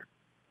dies there,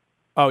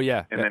 Oh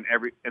yeah, and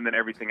then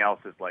everything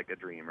else is like a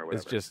dream or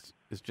whatever.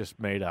 it's just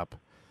made up.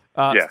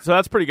 Yeah. So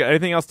that's pretty good.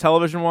 Anything else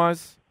television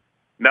wise?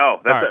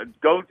 No, that's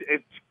All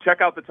right.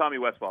 check out the Tommy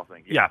Westphal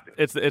thing. You have to.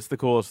 It's the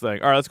coolest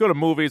thing. All right, let's go to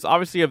movies.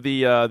 Obviously, you have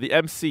the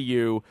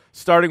MCU,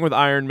 starting with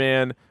Iron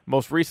Man,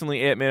 most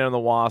recently Ant-Man and the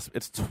Wasp.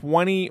 It's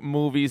 20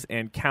 movies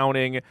and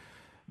counting.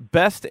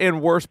 Best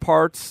and worst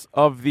parts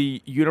of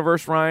the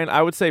universe, Ryan.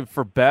 I would say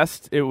for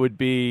best, it would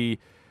be,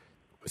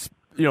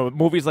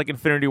 movies like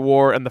Infinity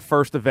War and the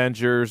first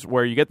Avengers,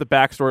 where you get the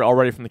backstory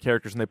already from the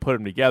characters and they put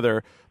them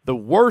together. The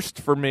worst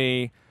for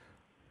me,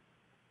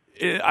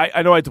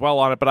 I know I dwell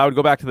on it, but I would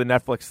go back to the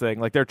Netflix thing.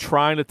 Like, they're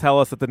trying to tell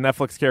us that the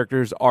Netflix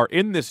characters are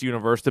in this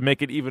universe to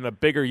make it even a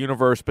bigger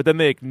universe, but then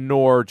they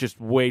ignore just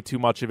way too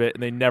much of it,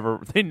 and they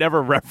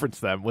never reference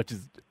them, which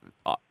is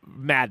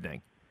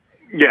maddening.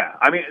 Yeah,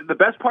 I mean, the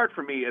best part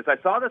for me is I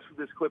saw this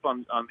clip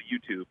on the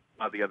YouTube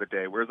the other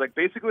day, where it's like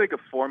basically like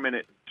a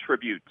 4-minute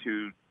tribute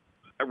to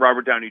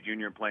Robert Downey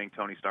Jr. playing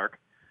Tony Stark,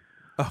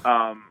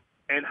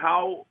 and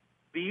how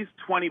these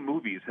 20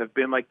 movies have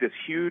been like this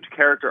huge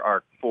character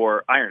arc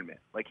for Iron Man.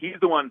 Like, he's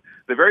the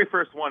very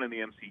first one in the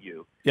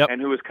MCU, Yep. and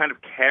who has kind of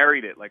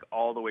carried it like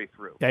all the way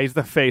through. Yeah, he's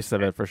the face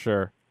of it for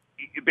sure.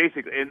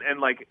 Basically,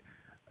 and like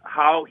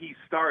how he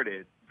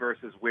started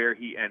versus where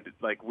he ended,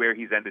 like where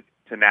he's ended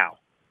to now,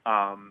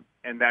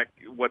 and that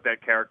what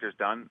that character's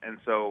done. And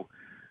so,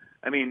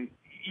 I mean,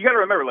 you got to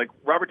remember, like,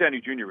 Robert Downey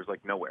Jr. was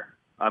like nowhere.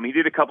 He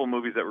did a couple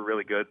movies that were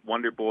really good,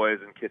 Wonder Boys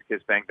and Kiss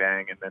Kiss Bang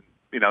Bang, and then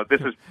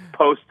this is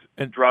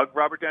post-drug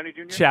Robert Downey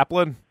Jr.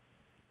 Chaplin?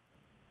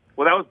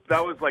 Well,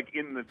 that was like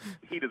in the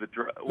heat of the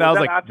drug. That was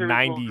like after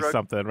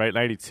 90-something, right?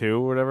 92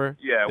 or whatever?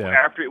 Yeah,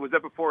 after was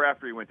that before or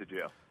after he went to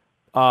jail?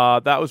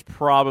 That was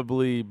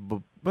probably,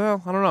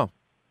 well, I don't know.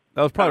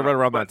 That was probably right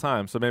around that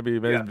time, so maybe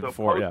So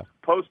before,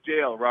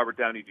 post-jail, Robert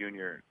Downey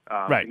Jr.,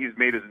 Right. He's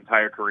made his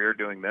entire career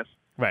doing this.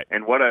 Right.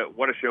 And what a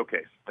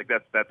showcase! Like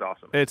that's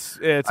awesome. It's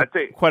I'd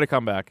say- quite a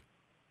comeback.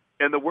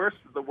 And the worst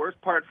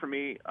part for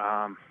me,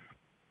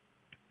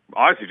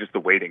 honestly, just the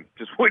waiting,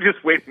 just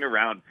waiting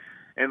around,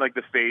 and like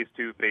the phase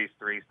 2, phase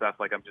 3 stuff.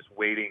 Like, I'm just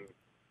waiting.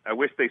 I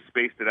wish they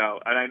spaced it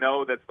out, and I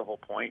know that's the whole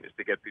point, is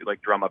to get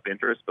like drum up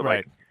interest. But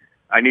Right. like,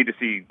 I need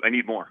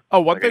more. Oh,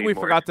 one Like, I thing need we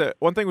more.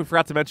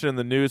 forgot to mention in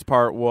the news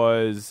part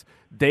was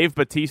Dave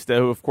Bautista,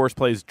 who of course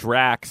plays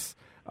Drax.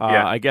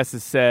 I guess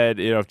has said,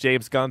 if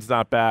James Gunn's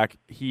not back,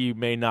 he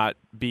may not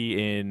be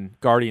in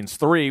Guardians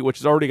 3, which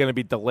is already going to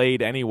be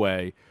delayed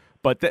anyway.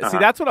 But see,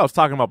 that's what I was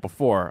talking about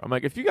before. I'm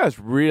like, if you guys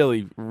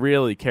really,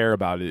 really care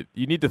about it,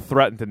 you need to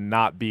threaten to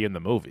not be in the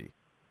movie.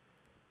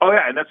 Oh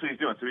yeah, and that's what he's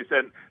doing. So he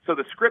said, so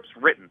the script's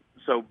written.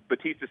 So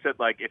Batista said,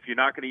 like, if you're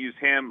not going to use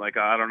him, like,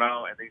 I don't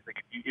know. And he's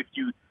like,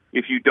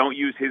 if you don't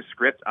use his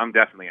script, I'm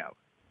definitely out.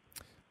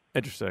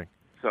 Interesting.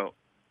 So,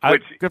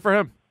 good for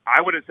him.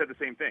 I would have said the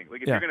same thing.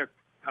 Like, if Yeah. you're going to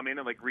come in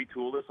and like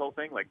retool this whole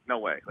thing, like, no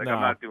way. Like, No,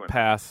 I'm not doing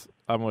pass.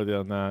 I'm with you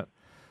on that.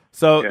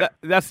 So Yeah.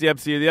 that's the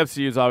MCU. The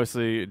MCU is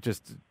obviously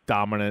just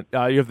dominant.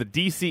 You have the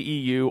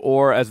DCEU,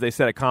 or as they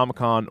said at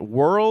Comic-Con,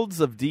 Worlds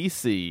of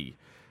DC.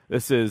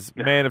 This is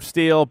Man of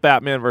Steel,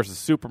 Batman versus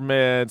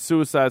Superman,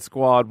 Suicide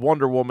Squad,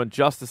 Wonder Woman,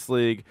 Justice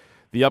League,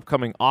 the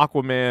upcoming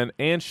Aquaman,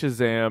 and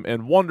Shazam,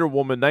 and Wonder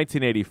Woman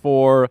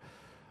 1984.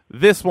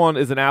 This one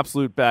is an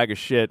absolute bag of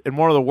shit, and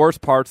one of the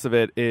worst parts of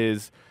it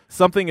is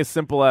something as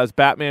simple as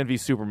Batman v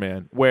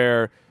Superman,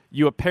 where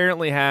you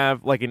apparently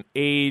have like an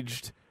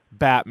aged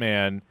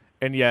Batman,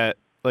 and yet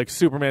like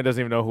Superman doesn't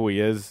even know who he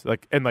is.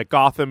 Like, and like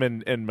Gotham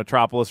and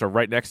Metropolis are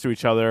right next to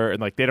each other, and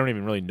like they don't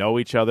even really know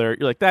each other.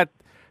 You're like, that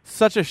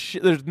such a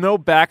shit. There's no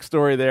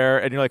backstory there,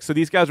 and you're like, so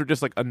these guys are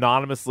just like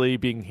anonymously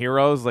being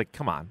heroes. Like,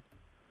 come on.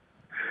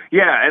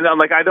 Yeah, and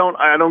like, I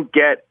don't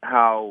get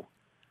how,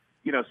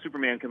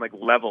 Superman can like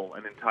level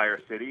an entire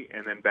city,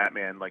 and then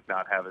Batman like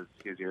not have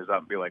his ears up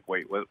and be like,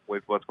 wait,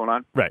 what's going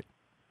on? Right.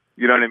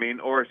 You know what I mean?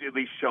 Or at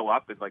least show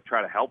up and like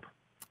try to help.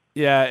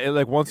 Yeah,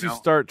 like once you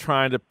start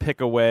trying to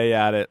pick away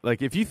at it,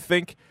 like if you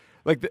think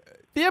like the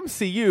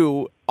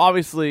MCU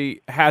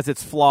obviously has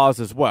its flaws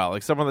as well.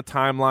 Like some of the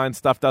timeline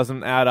stuff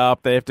doesn't add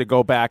up. They have to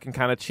go back and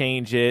kind of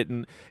change it,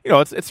 and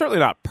it's certainly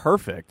not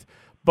perfect.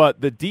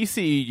 But the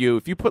DCEU,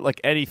 if you put like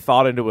any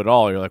thought into it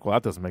all, you're like, well,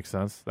 that doesn't make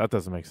sense. That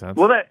doesn't make sense.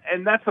 Well,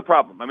 that's the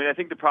problem. I mean, I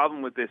think the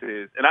problem with this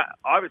is, and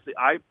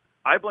I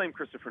I blame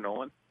Christopher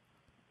Nolan,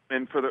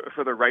 and for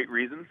the right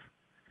reasons.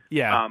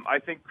 Yeah. I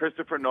think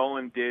Christopher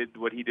Nolan did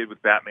what he did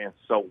with Batman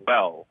so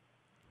well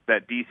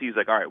that DC's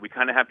like, all right, we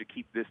kind of have to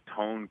keep this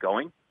tone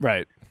going,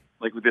 Right.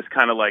 like with this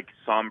kind of like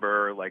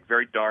somber, like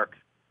very dark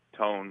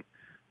tone.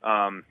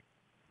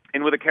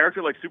 And with a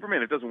character like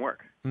Superman, it doesn't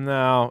work.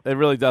 No, it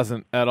really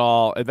doesn't at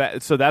all.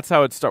 So that's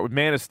how it starts with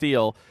Man of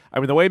Steel. I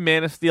mean, the way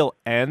Man of Steel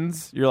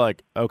ends, you're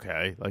like,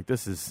 okay, like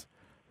this is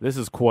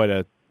quite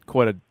a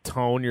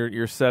tone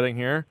you're setting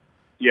here.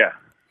 Yeah.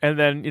 And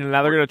then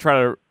now they're gonna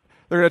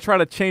try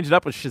to change it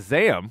up with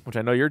Shazam, which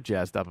I know you're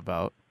jazzed up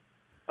about.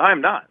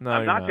 I'm not. No,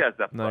 I'm you're not not.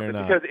 jazzed up No, about you're it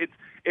not. because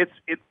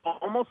it's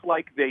almost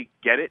like they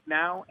get it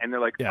now, and they're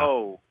like, Yeah.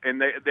 oh,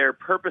 and they're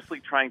purposely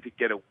trying to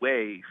get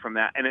away from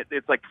that, and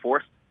it's like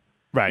forced.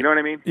 Right. You know what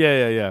I mean?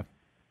 Yeah.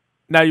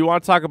 Now you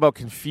want to talk about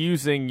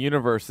confusing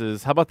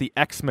universes? How about the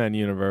X-Men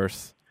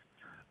universe?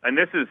 And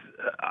this is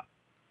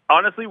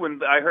honestly, when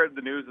I heard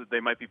the news that they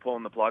might be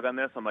pulling the plug on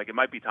this, I'm like, it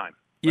might be time. Like,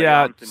 it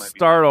Yeah, honestly might be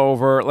start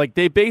over. Like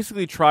they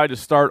basically tried to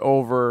start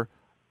over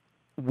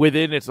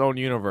within its own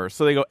universe.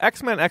 So they go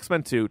X-Men,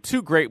 X-Men 2,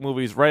 two great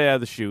movies right out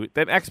of the chute.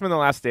 Then X-Men The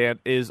Last Stand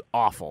is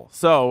awful.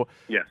 So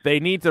Yes. they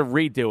need to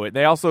redo it.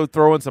 They also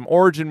throw in some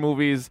origin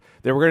movies.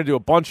 They were going to do a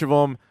bunch of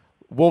them.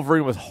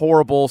 Wolverine was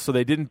horrible, so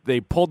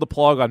they pulled the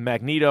plug on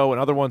Magneto and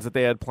other ones that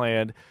they had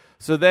planned.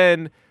 So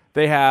then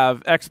they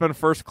have X-Men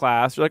First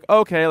Class. You're like,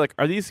 okay, like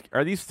are these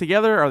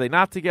together? Are they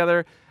not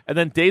together? And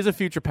then Days of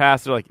Future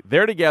Past, they're like,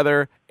 they're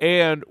together,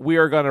 and we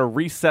are going to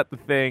reset the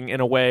thing in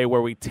a way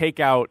where we take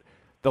out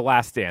The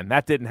Last Stand.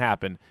 That didn't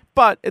happen.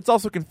 But it's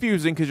also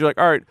confusing because you're like,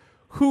 all right,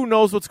 who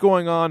knows what's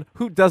going on?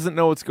 Who doesn't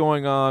know what's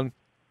going on?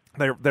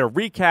 They're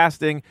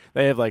recasting.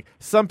 They have like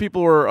some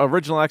people were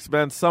original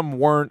X-Men, some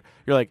weren't.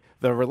 You're like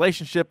the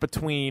relationship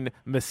between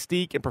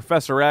Mystique and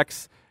Professor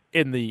X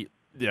in the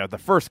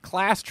First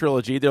Class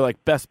trilogy, they're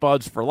like best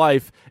buds for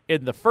life.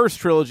 In the first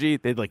trilogy,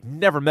 they'd like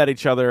never met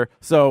each other.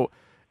 So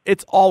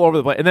it's all over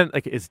the place. And then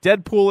like, is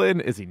Deadpool in?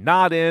 Is he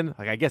not in?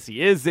 Like I guess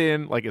he is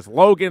in. Like is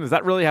Logan? Is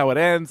that really how it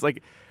ends?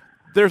 Like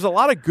there's a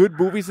lot of good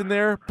movies in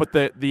there, but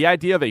the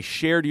idea of a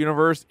shared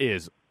universe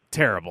is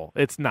terrible.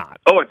 It's not.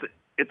 Oh,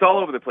 it's all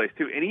over the place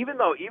too. And even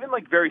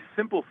like very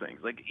simple things,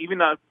 like even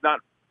not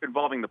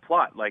involving the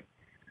plot, like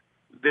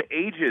the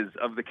ages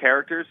of the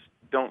characters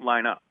don't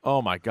line up.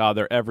 Oh my God,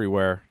 they're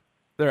everywhere.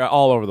 They're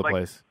all over the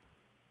place.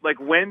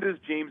 Like when does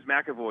James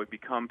McAvoy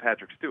become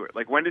Patrick Stewart?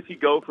 Like when does he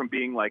go from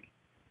being like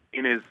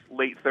in his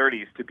late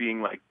 30s to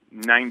being like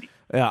 90?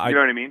 Yeah, you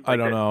know what I mean? I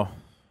don't know.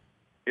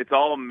 It's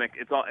all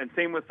and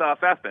same with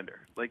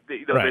Fassbender. Like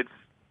Right. it's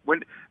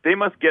when they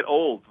must get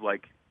old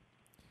like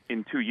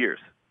in 2 years.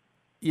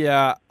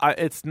 Yeah,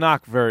 it's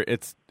not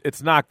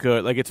it's not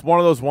good. Like it's one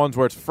of those ones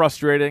where it's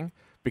frustrating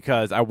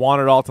because I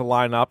want it all to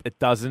line up. It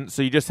doesn't.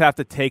 So you just have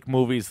to take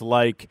movies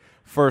like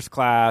First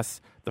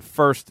Class, the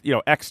first,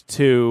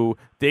 X2,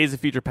 Days of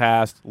Future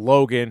Past,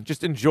 Logan.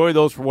 Just enjoy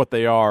those for what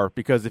they are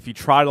because if you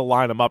try to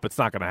line them up, it's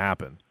not going to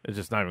happen. It's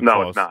just not even close.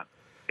 No, it's not.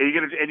 And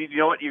you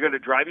know what? You're going to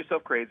drive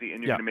yourself crazy,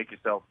 and you're Yeah. going to make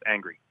yourself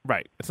angry.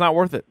 Right. It's not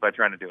worth it. By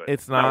trying to do it.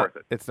 It's not worth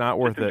it. It's not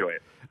worth Just it. enjoy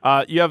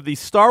it. You have the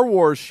Star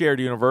Wars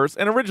shared universe,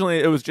 and originally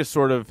it was just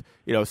sort of,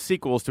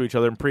 sequels to each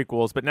other and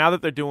prequels, but now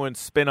that they're doing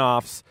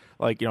spin-offs,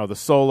 like, the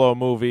Solo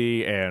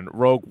movie and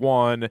Rogue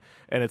One,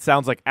 and it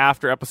sounds like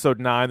after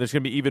Episode 9, there's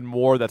going to be even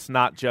more that's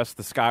not just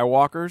the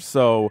Skywalkers,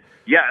 so...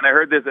 Yeah, and I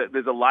heard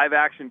there's a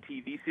live-action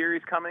TV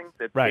series coming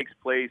that Right. takes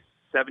place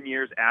 7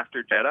 years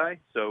after Jedi,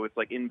 so it's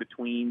like in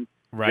between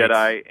Right.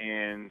 Jedi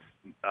and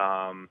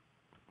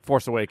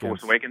Force Awakens.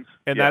 Force Awakens.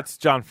 And Yeah. that's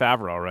Jon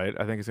Favreau, right?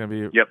 I think it's going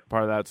to be Yep.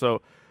 part of that,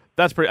 so...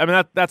 That's pretty. I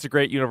mean, that's a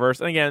great universe.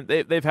 And again,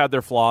 they've had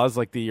their flaws,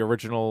 like the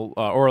original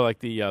or like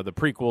the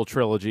prequel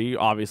trilogy,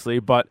 obviously.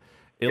 But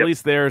at Yep.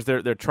 least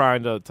they're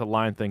trying to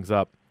line things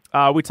up.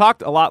 We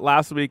talked a lot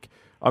last week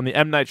on the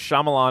M. Night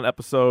Shyamalan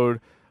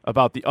episode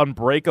about the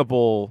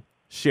Unbreakable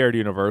shared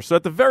universe. So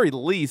at the very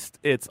least,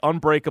 it's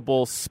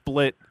Unbreakable,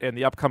 Split, and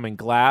the upcoming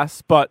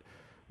Glass. But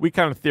we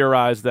kind of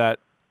theorized that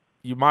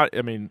you might.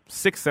 I mean,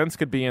 Sixth Sense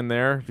could be in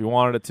there if you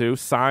wanted it to.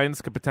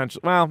 Signs could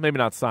potentially. Well, maybe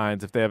not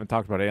Signs if they haven't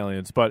talked about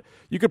aliens, but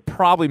you could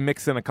probably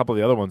mix in a couple of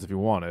the other ones if you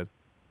wanted.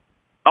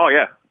 Oh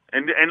yeah,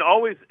 and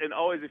always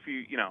if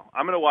you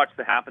I'm going to watch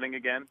The Happening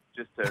again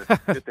just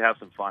to have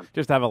some fun.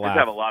 Just have a laugh. Just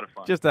have a lot of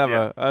fun. Just have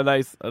Yeah. a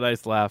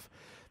nice laugh.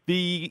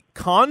 The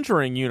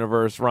Conjuring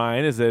universe,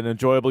 Ryan, is an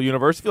enjoyable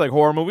universe. If you like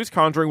horror movies,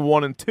 Conjuring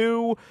 1 and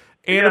 2,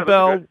 Yeah,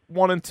 Annabelle those are good.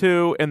 1 and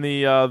 2, and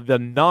the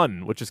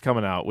Nun, which is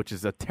coming out, which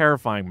is a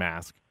terrifying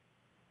mask.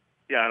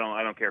 Yeah,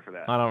 I don't care for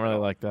that. I don't really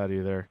like that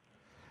either.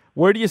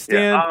 Where do you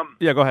stand?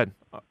 Yeah, go ahead.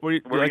 Do you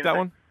were like you that gonna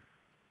one?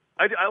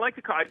 I like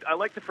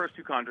the first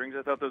two Conjurings.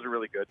 I thought those were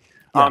really good.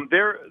 Yeah.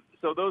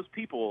 So those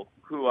people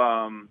who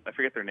I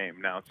forget their name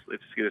now. It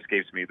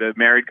escapes me. The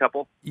married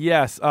couple.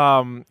 Yes.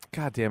 God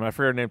damn it, I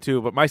forget her name too.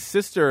 But my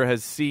sister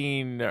has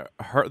seen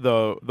her.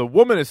 The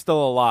woman is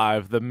still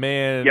alive. The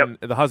man, Yep.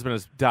 the husband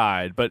has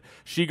died. But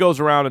she goes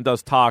around and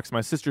does talks.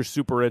 My sister's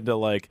super into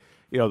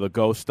the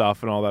ghost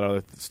stuff and all that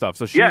other stuff.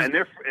 So she's, Yeah, and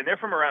they're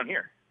from around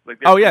here. Like,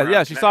 they Oh come yeah, around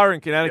yeah. She saw her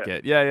in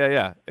Connecticut. Connecticut.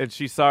 Yeah. And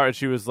she saw her. And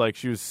she was like,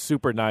 she was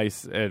super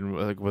nice and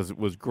like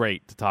was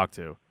great to talk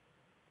to.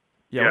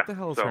 Yeah. What the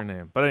hell is her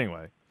name? But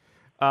anyway.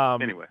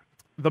 Anyway.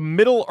 The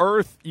Middle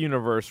Earth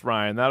universe,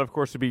 Ryan. That of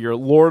course would be your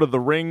Lord of the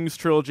Rings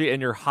trilogy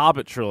and your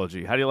Hobbit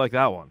trilogy. How do you like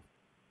that one?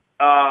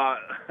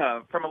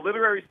 From a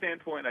literary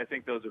standpoint, I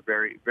think those are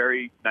very,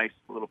 very nice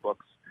little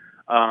books.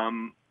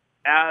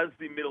 As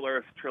the Middle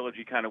Earth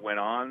trilogy kind of went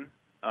on,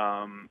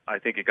 I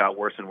think it got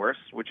worse and worse,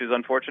 which is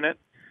unfortunate.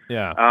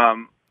 Yeah.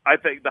 I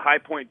think the high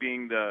point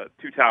being the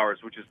Two Towers,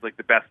 which is like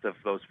the best of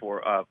those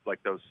four,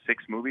 like those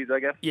 6 movies, I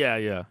guess.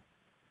 Yeah.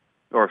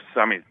 Or,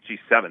 I mean,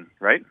 G7,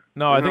 right?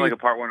 No, Isn't I think like a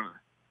part 1 of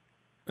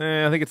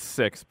I think it's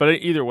 6. But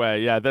either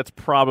way, yeah, that's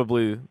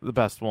probably the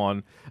best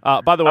one.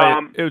 By the way,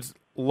 it was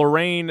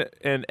Lorraine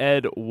and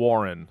Ed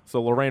Warren.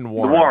 So Lorraine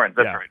Warren. The Warren,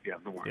 that's right. Yeah,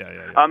 the Warren.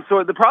 Yeah.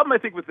 So the problem I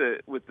think with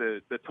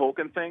the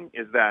Tolkien thing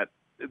is that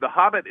The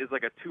Hobbit is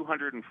like a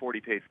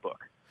 240-page book.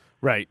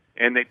 Right.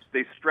 And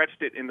they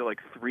stretched it into like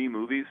 3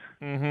 movies.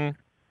 Mm-hmm.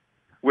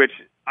 Which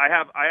I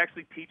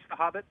actually teach The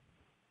Hobbit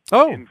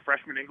in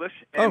freshman English,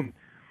 and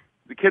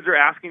the kids are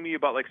asking me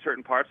about like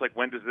certain parts, like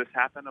when does this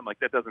happen? I'm like,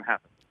 that doesn't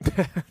happen.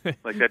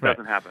 Like that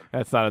doesn't happen.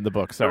 That's not in the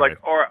book. So Sorry. like,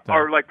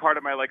 or like part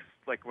of my like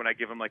when I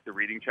give them like the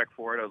reading check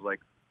for it, I was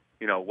like,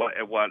 you know,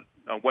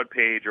 on what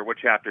page or what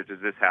chapter does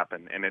this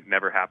happen? And it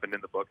never happened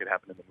in the book. It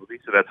happened in the movie.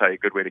 So that's how a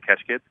good way to catch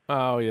kids.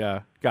 Oh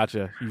yeah,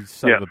 gotcha. You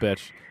son of a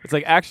bitch. It's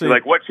like actually,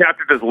 like what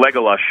chapter does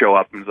Legolas show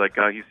up? And it's like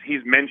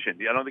he's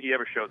mentioned. I don't think he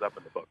ever shows up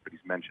in the book, but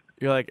he's mentioned.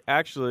 You're like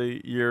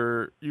actually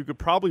you could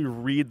probably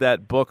read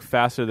that book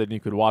faster than you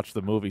could watch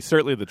the movie.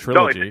 Certainly the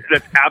trilogy. No,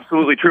 that's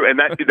absolutely true, and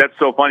that's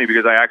so funny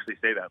because I actually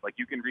say that. Like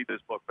you can read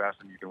this book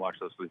faster than you can watch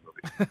those 3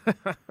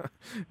 movies.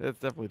 That's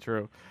definitely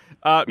true.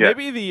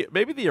 Maybe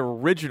the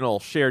original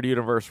shared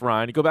universe,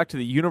 Ryan. You go back to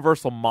the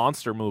Universal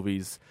monster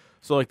movies.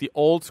 So like the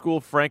old school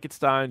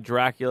Frankenstein,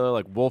 Dracula,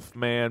 like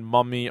Wolfman,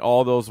 Mummy,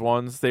 all those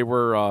ones. They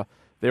were all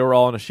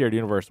in a shared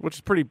universe, which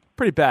is pretty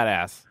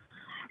badass.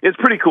 It's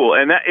pretty cool.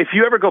 And if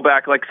you ever go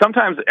back, like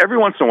sometimes every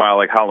once in a while,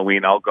 like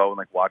Halloween, I'll go and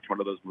like watch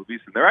one of those movies,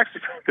 and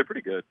they're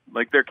pretty good.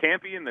 Like they're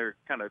campy and they're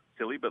kind of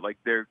silly, but like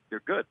they're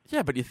good.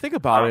 Yeah, but you think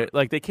about it,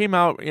 like they came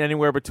out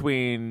anywhere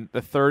between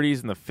the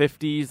 30s and the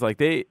 50s.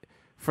 Like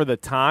for the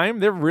time,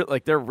 they're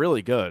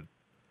really good.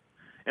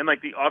 And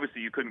like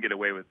obviously you couldn't get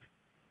away with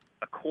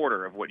a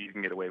quarter of what you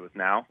can get away with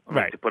now,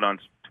 right? To put on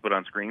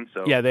screen.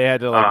 So yeah, they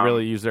had to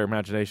really use their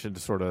imagination to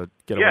sort of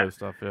get away with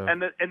stuff. Yeah.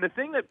 And the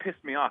thing that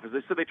pissed me off is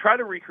so they try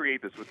to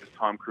recreate this with this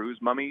Tom Cruise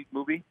Mummy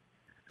movie.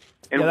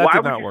 And that why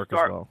did would not you work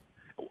start, as well.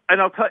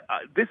 And I'll tell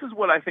you, this is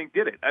what I think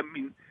did it. I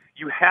mean,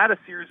 you had a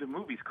series of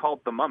movies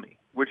called The Mummy,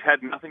 which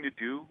had nothing to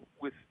do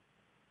with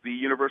the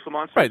Universal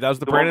monster. Right, that was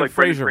the Brandon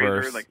Fraser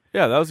verse.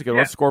 That was a good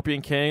one.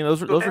 Scorpion King.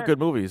 Those were good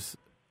movies.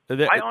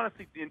 I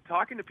honestly, in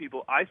talking to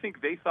people, I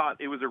think they thought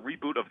it was a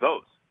reboot of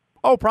those.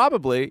 Oh,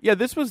 probably. Yeah,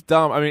 this was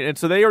dumb. I mean, and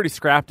so they already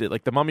scrapped it.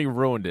 Like, The Mummy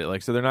ruined it.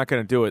 Like, so they're not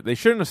going to do it. They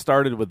shouldn't have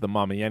started with The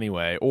Mummy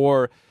anyway.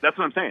 Or that's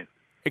what I'm saying.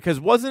 Because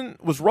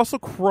was Russell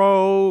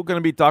Crowe going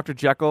to be Dr.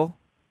 Jekyll?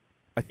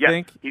 I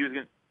think he was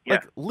going. Yeah.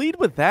 Like, lead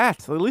with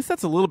that. At least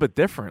that's a little bit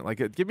different.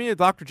 Like, give me a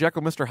Dr.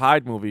 Jekyll, Mr.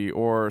 Hyde movie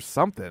or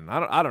something.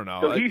 I don't know.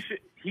 So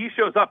he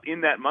shows up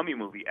in that Mummy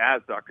movie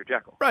as Dr.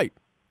 Jekyll. Right.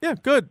 Yeah,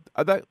 good.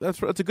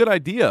 That's a good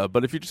idea.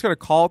 But if you're just gonna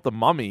call it The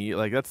Mummy,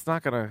 like it's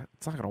not gonna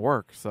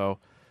work. So.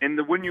 And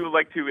wouldn't you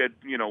like to,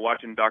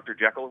 watching Dr.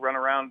 Jekyll run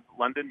around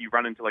London, you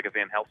run into like a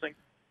Van Helsing?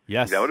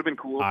 Yes, that would have been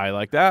cool. I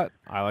like that.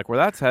 I like where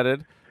that's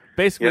headed.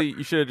 Basically,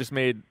 you should have just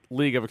made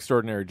League of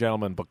Extraordinary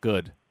Gentlemen, but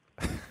good.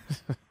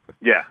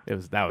 Yeah, that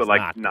was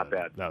not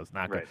bad. That was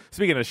not right. good.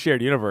 Speaking of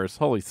shared universe,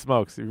 holy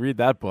smokes! You read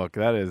that book.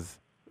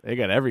 They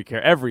got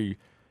every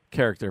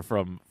character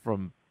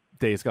from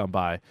Days Gone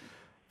By.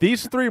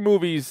 These 3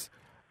 movies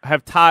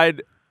have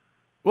tied.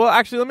 Well,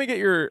 actually, let me get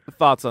your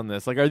thoughts on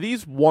this. Like, are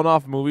these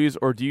one-off movies,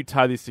 or do you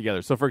tie these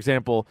together? So, for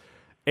example,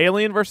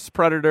 Alien versus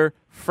Predator,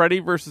 Freddy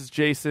versus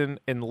Jason,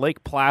 and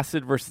Lake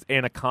Placid versus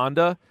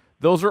Anaconda.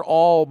 Those are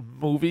all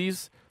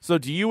movies. So,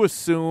 do you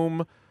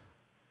assume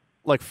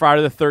like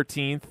Friday the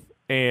 13th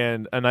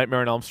and A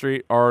Nightmare on Elm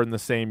Street are in the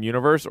same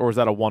universe, or is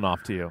that a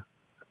one-off to you?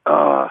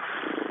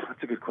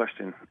 That's a good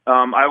question.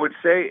 I would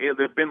say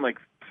there's been like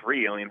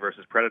 3 Alien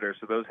versus Predator,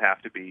 so those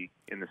have to be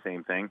in the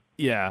same thing.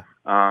 Yeah.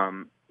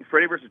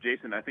 Freddy versus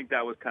Jason, I think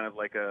that was kind of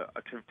like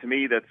to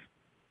me, that's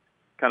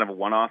kind of a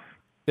one-off.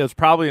 It was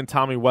probably in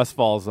Tommy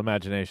Westfall's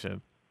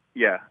imagination.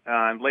 Yeah.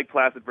 Lake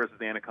Placid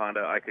versus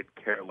Anaconda, I could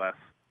care less.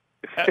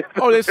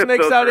 The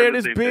snakes out there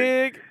is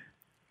big.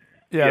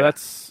 Yeah,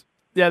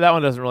 that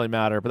one doesn't really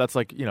matter, but that's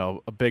like,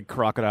 a big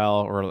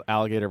crocodile or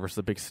alligator versus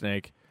a big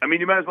snake. I mean,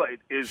 you might as well.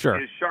 Is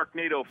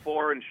Sharknado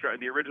 4 and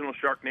the original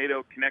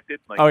Sharknado connected?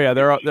 Like,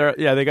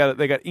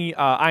 they got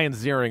Ian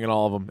Ziering in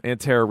all of them, and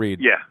Tara Reid.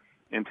 Yeah,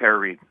 and Tara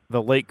Reid.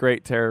 The late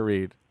great Tara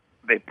Reid.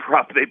 They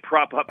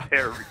prop up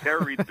Tara Reid.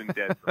 Tara Reid's been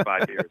dead for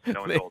 5 years.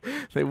 No one told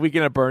her. They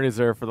Weekend at Bernie's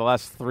her for the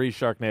last 3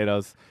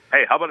 Sharknadoes.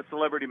 Hey, how about a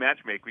celebrity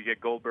matchmake? We get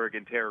Goldberg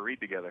and Tara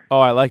Reid together. Oh,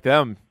 I like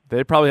them.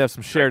 They probably have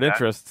some shared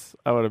interests,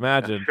 I would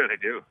imagine. I'm sure they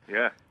do.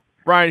 Yeah.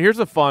 Ryan, here's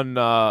a fun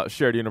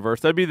shared universe.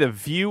 That'd be the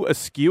View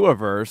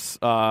Askew-averse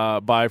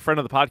by a friend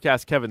of the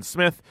podcast, Kevin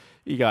Smith.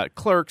 You got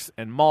Clerks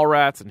and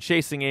Mallrats and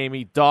Chasing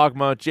Amy,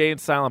 Dogma, Jay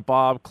and Silent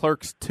Bob,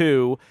 Clerks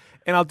 2.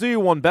 And I'll do you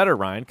one better,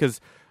 Ryan, because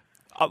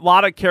a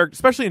lot of characters,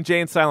 especially in Jay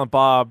and Silent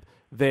Bob,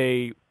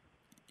 you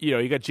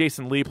got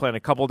Jason Lee playing a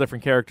couple of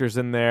different characters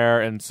in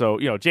there. And so,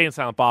 Jay and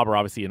Silent Bob are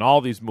obviously in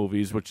all these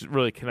movies, which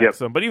really connects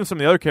them. But even some of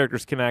the other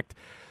characters connect.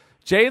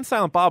 Jay and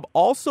Silent Bob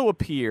also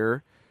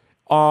appear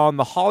on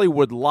the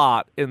Hollywood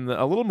lot in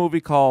a little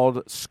movie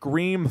called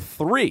Scream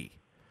 3.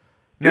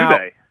 Do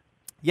they?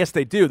 Yes,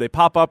 they do. They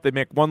pop up, they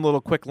make one little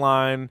quick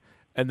line,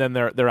 and then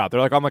they're out. They're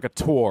like on like a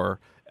tour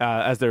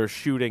as they're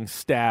shooting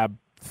Stab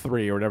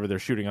 3 or whatever they're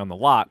shooting on the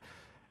lot.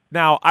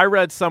 Now, I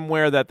read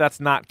somewhere that that's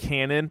not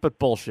canon, but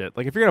bullshit.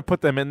 Like, if you're going to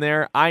put them in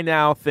there, I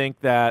now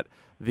think that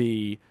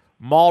the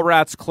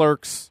Mallrats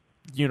Clerks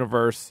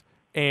universe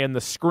and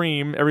the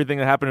Scream, everything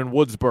that happened in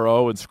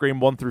Woodsboro and Scream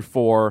 1 through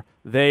 4,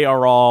 they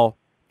are all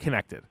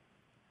connected.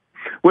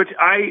 Which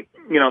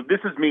this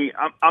is me.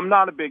 I'm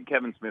not a big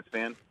Kevin Smith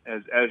fan,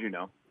 as you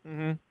know.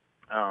 Mm-hmm.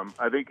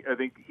 I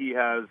think he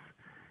has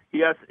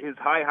his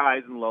high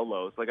highs and low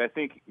lows. Like I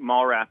think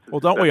Mallrats is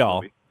his don't best we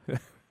all? movie.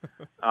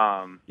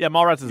 Yeah,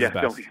 Mallrats is his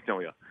best. Don't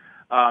we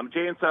all?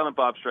 Jay and Silent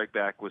Bob Strike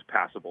Back was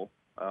passable,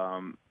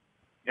 and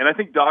I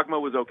think Dogma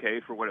was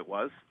okay for what it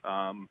was.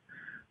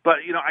 But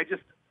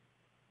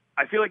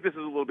I feel like this is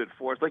a little bit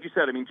forced. Like you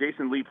said, I mean,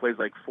 Jason Lee plays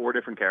like 4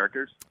 different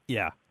characters.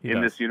 Yeah,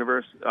 in this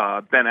universe.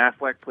 Ben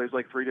Affleck plays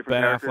like 3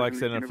 different characters. Ben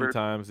Affleck's in it a few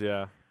times.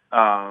 Yeah.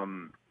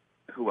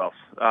 Who else?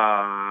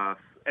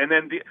 And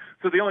then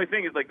the only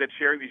thing is like that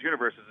sharing these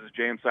universes is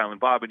Jay and Silent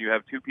Bob, and you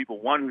have 2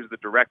 people, one who's the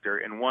director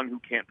and one who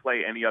can't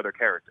play any other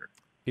character.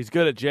 He's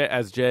good at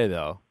Jay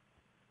though.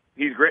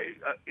 He's great,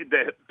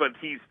 but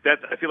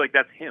I feel like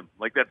that's him.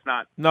 Like that's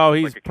not. No,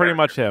 he's like pretty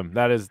much him.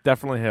 That is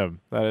definitely him.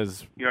 That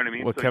is. You know what I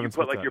mean? What so Kevin you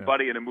put like your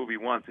buddy in a movie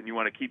once, and you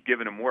want to keep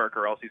giving him work,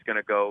 or else he's going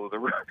to go the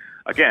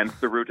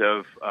route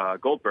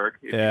of Goldberg.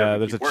 Yeah,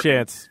 there's a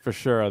chance for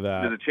sure of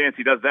that. There's a chance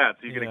he does that,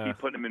 so you're going to keep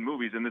putting him in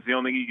movies, and the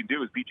only thing he can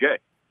do is be Jay.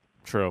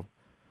 True,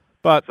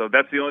 but so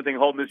that's the only thing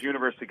holding this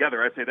universe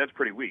together. I say that's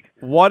pretty weak.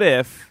 What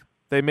if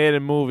they made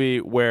a movie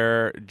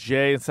where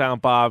Jay and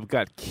Silent Bob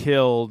got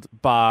killed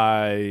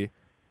by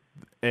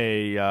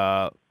a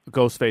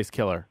Ghostface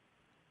killer?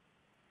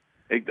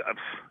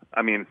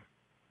 I mean,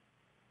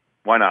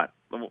 why not?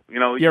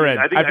 You're in.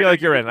 I feel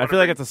like you're in. I feel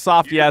like it's a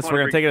soft yes. We're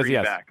going to take it as a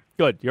yes. Back.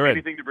 Good. You're in.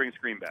 Anything to bring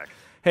Scream back.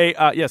 Hey,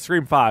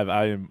 Scream 5,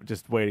 I am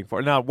just waiting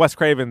for. Now, Wes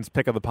Craven's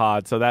pick of the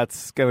pod, so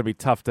that's going to be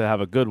tough to have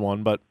a good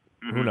one, but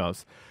who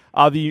knows?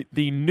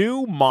 The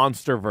new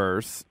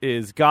Monsterverse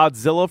is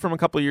Godzilla from a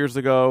couple of years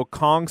ago,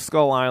 Kong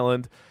Skull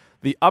Island,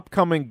 the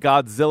upcoming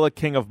Godzilla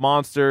King of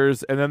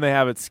Monsters, and then they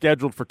have it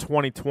scheduled for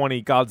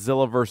 2020,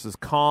 Godzilla versus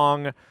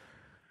Kong.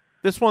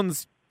 This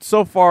one's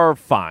so far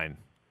fine.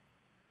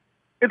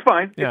 It's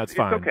fine. Yeah, it's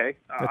fine. It's okay.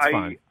 It's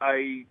fine.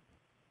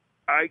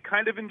 I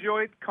kind of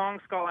enjoyed Kong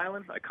Skull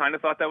Island. I kind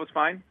of thought that was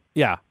fine.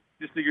 Yeah.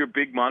 Just your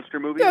big monster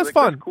movie. Yeah, it's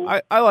fun. Cool.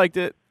 I liked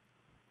it.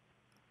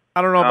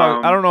 I don't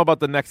know about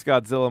the next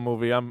Godzilla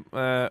movie.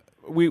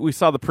 We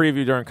saw the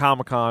preview during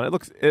Comic-Con.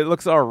 It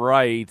looks all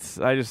right.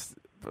 I just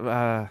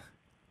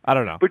I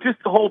don't know. But just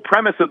the whole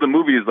premise of the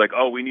movie is like,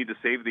 oh, we need to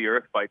save the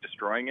Earth by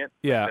destroying it.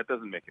 Yeah. That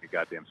doesn't make any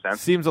goddamn sense.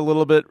 Seems a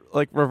little bit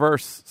like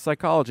reverse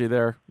psychology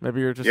there.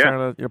 Maybe you're just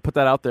trying to put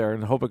that out there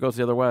and hope it goes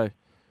the other way.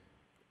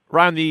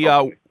 Ryan,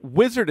 the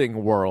Wizarding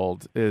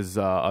World is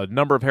a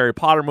number of Harry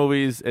Potter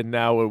movies, and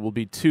now it will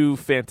be 2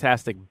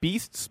 Fantastic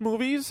Beasts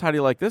movies. How do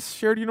you like this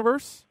shared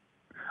universe?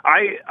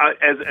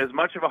 As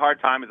much of a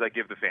hard time as I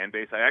give the fan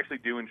base, I actually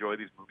do enjoy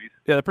these movies.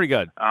 Yeah, they're pretty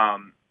good.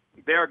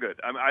 They are good.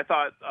 I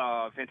thought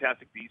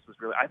Fantastic Beasts was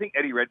really. I think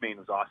Eddie Redmayne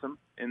was awesome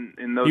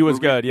in those. He was movies.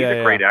 good. Yeah,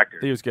 he's a great actor.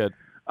 He was good.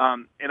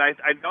 And I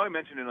know I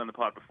mentioned it on the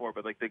pod before,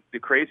 but like the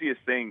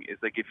craziest thing is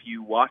like if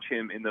you watch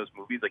him in those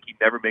movies, like he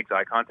never makes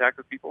eye contact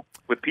with people.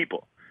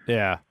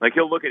 Yeah. Like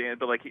he'll look at it,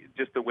 but like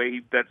just the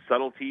way that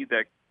subtlety,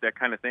 that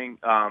kind of thing.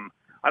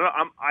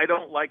 I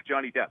don't like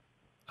Johnny Depp.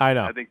 I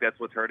know. I think that's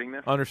what's hurting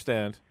this.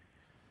 Understand.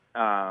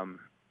 I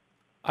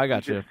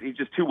got you. He's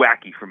just too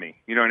wacky for me.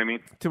 You know what I mean?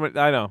 Too much.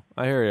 I know.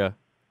 I hear you.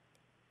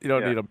 You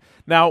don't need them.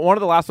 Now, one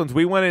of the last ones,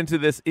 we went into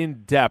this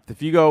in depth.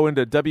 If you go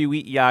into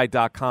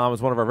weei.com,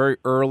 it's one of our very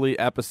early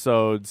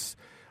episodes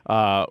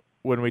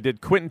when we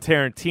did Quentin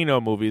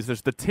Tarantino movies.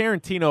 There's the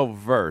Tarantino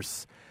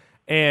verse,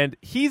 and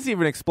he's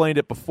even explained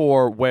it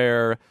before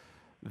where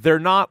they're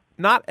not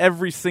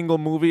every single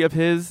movie of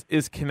his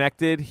is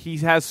connected. He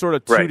has sort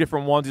of 2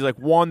 different ones. He's like,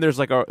 one, there's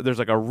like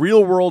a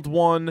real world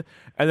one,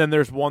 and then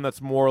there's one that's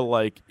more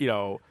like,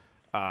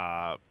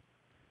 I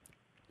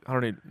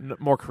don't know,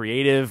 more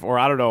creative, or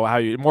I don't know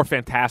more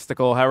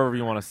fantastical, however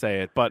you want to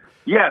say it. But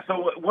yeah, so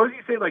what did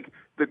you say? Like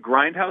the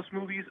Grindhouse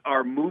movies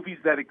are movies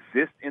that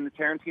exist in the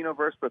Tarantino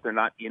verse, but they're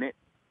not in it.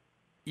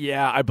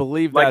 Yeah, I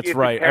believe that's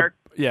right.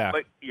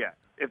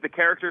 If the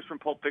characters from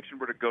Pulp Fiction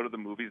were to go to the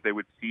movies, they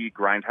would see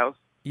Grindhouse.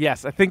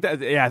 Yes, I think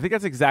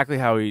that's exactly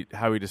how he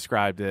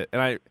described it.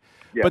 And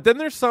Yeah. but then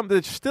there's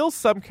still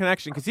some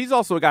connection because he's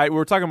also a guy. We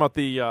were talking about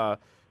the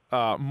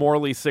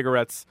Morley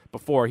cigarettes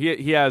before.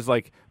 He has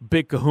like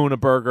Big Kahuna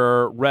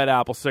Burger, Red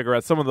Apple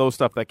cigarettes, some of those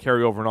stuff that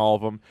carry over in all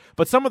of them.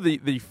 But some of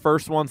the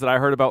first ones that I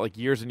heard about like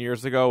years and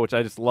years ago, which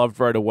I just loved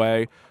right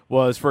away,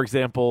 was, for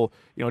example,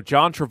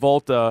 John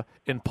Travolta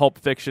in Pulp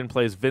Fiction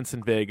plays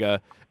Vincent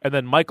Vega, and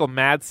then Michael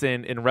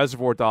Madsen in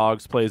Reservoir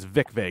Dogs plays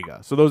Vic Vega.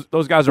 So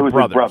those guys are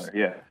brothers. Brother,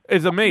 yeah.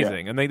 It's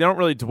amazing, and they don't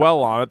really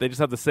dwell on it. They just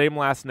have the same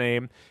last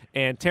name.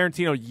 And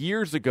Tarantino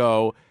years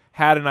ago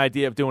had an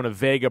idea of doing a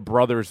Vega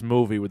brothers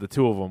movie with the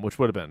two of them, which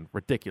would have been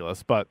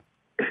ridiculous. But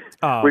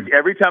which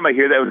every time I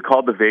hear that, it was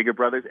called the Vega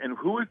brothers. And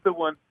who was the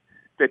one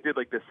that did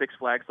like the Six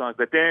Flags songs?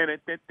 That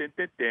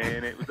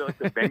it was like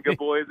the Venga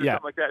Boys or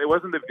something like that. It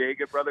wasn't the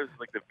Vega brothers, it was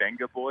like the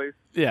Venga Boys.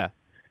 Yeah.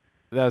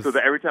 So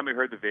that every time I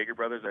heard the Vega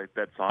brothers,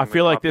 that song. I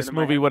feel like this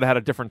movie would have had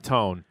a different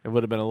tone. It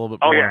would have been a little bit.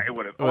 Oh more, yeah, it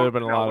would have. It would have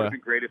been a lot. It would have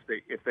been great if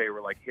they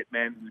were like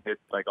hitmen who did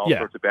like all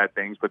sorts of bad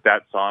things, but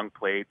that song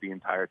played the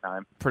entire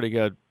time. Pretty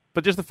good.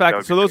 But just the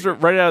fact, so those are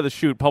right out of the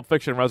chute. Pulp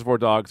Fiction and Reservoir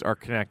Dogs are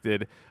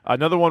connected.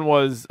 Another one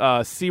was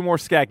Seymour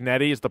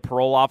Scagnetti is the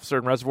parole officer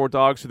in Reservoir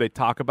Dogs, who they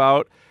talk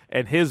about,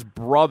 and his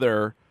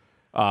brother,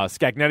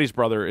 Scagnetti's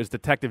brother, is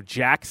Detective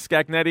Jack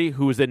Scagnetti,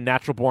 who was in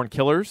Natural Born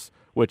Killers,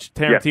 which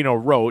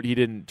Tarantino wrote. He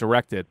didn't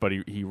direct it, but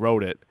he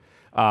wrote it.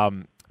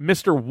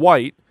 Mr.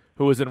 White,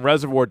 who was in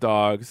Reservoir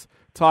Dogs,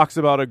 talks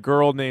about a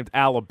girl named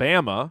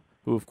Alabama,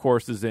 who of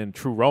course is in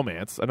True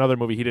Romance, another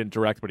movie he didn't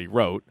direct but he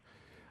wrote.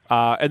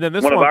 And then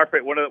this one of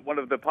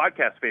the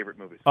podcast favorite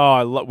movies.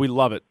 Oh, we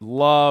love it.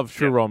 Love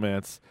True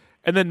Romance.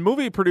 And then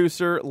movie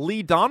producer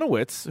Lee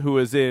Donowitz, who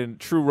is in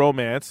True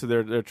Romance, so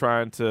they're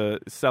trying to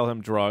sell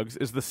him drugs,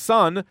 is the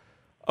son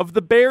of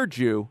the Bear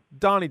Jew,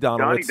 Donnie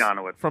Donowitz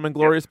from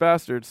Inglourious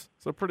Bastards.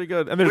 So pretty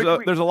good. And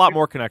there's a lot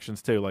more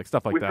connections too, like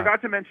stuff like that. We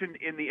forgot to mention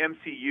in the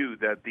MCU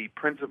that the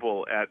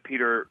principal at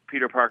Peter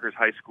Parker's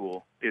high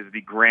school is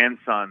the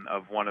grandson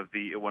of one of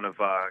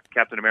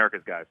Captain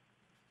America's guys.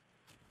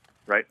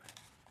 Right?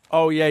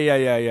 Oh yeah.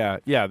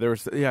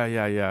 There's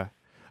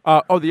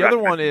the other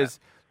one is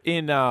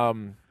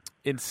in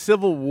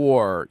Civil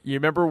War. You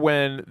remember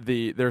when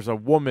there's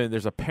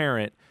a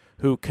parent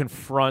who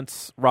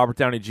confronts Robert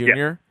Downey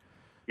Jr.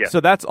 Yeah.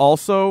 So that's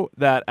also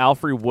that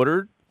Alfre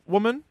Woodard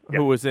woman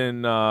who was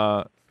in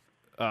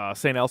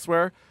St.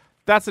 Elsewhere.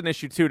 That's an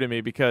issue too to me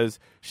because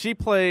she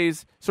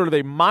plays sort of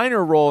a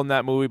minor role in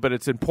that movie, but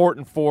it's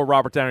important for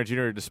Robert Downey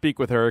Jr. to speak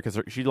with her because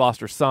she lost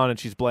her son and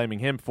she's blaming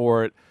him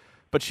for it.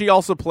 But she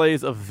also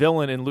plays a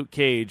villain in Luke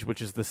Cage,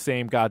 which is the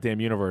same goddamn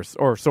universe,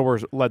 or so we're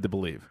led to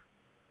believe.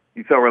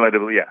 So we're led to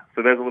believe, yeah.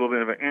 So there's a little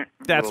bit of a...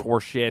 That's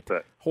horseshit.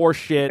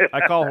 Horseshit.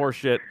 I call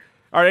horseshit.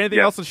 All right, anything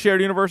else in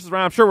shared universes,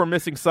 Ryan? I'm sure we're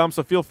missing some,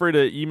 so feel free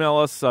to email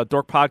us,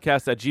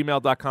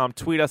 dorkpodcast@gmail.com.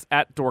 Tweet us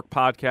at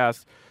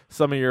dorkpodcast.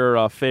 Some of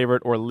your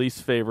favorite or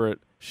least favorite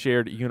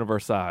shared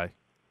universi.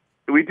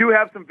 We do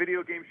have some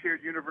video game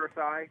shared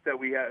universi that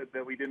we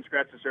didn't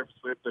scratch the surface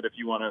with, but if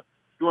you want to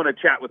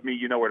chat with me,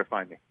 you know where to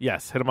find me.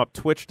 Yes, hit them up,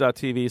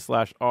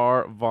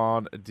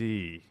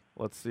 twitch.tv/rvond.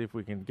 Let's see if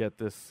we can get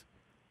this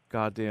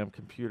goddamn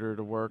computer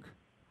to work.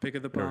 Pick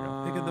of the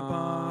pod. Pick of the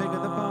pod. Pick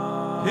of the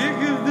pod.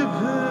 Pick of the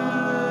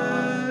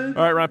pod.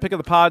 All right, Ryan, pick of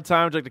the pod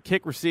time. Would you like to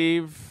kick,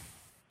 receive,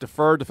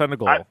 defer, defend a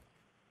goal?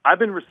 I've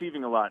been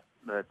receiving a lot.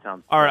 That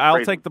sounds all right.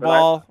 I'll take the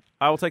ball.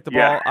 I will take the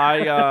ball.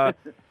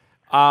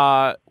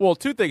 Well,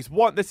 two things.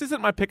 One, this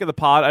isn't my pick of the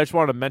pod. I just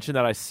wanted to mention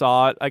that I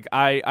saw it. Like,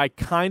 I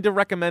kind of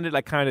recommend it.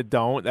 I kind of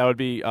don't. That would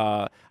be.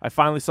 I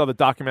finally saw the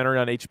documentary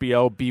on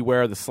HBO,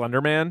 Beware the Slender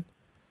Man.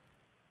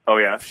 Oh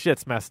yeah,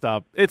 shit's messed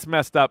up. It's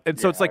messed up, and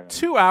so it's like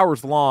 2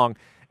 hours long.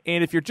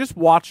 And if you're just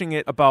watching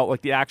it about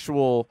like the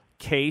actual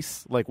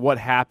case, like what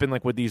happened,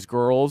 like with these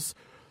girls,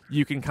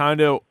 you can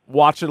kind of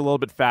watch it a little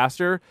bit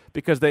faster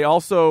because they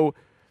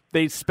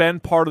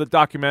spend part of the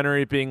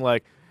documentary being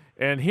like,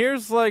 and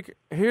here's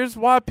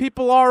why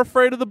people are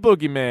afraid of the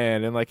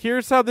boogeyman, and like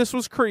here's how this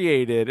was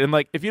created, and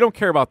like if you don't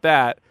care about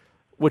that,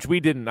 which we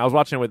didn't, I was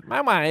watching it with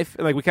my wife,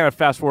 and like we kind of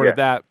fast forwarded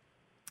that,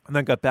 and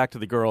then got back to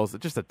the girls.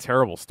 It's just a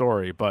terrible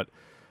story, but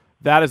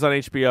that is on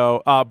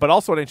HBO, but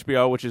also on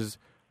HBO, which is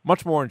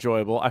much more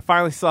enjoyable. I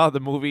finally saw the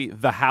movie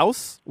The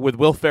House with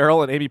Will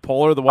Ferrell and Amy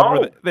Poehler, the one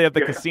where they have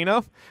the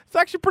casino. It's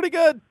actually pretty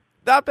good.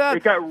 Not bad.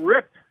 It got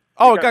ripped.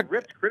 It got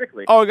ripped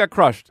critically. Oh, it got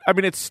crushed. I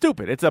mean, it's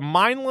stupid. It's a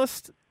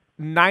mindless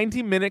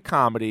 90-minute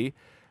comedy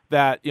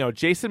that,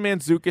 Jason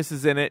Mantzoukas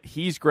is in it.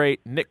 He's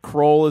great. Nick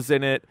Kroll is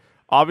in it.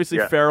 Obviously,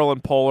 Ferrell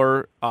and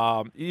Poehler.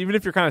 Even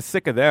if you're kind of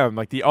sick of them,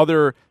 like the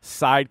other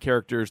side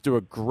characters do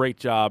a great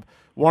job.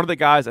 One of the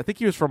guys, I think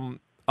he was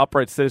from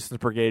Upright Citizens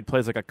Brigade,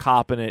 plays like a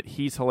cop in it.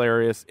 He's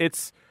hilarious.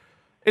 It's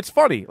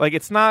funny. Like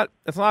it's not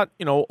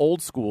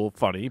old school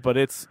funny, but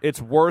it's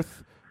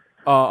worth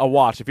a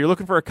watch. If you're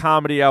looking for a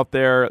comedy out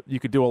there, you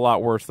could do a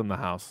lot worse than The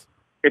House.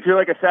 If you're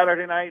like a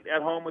Saturday night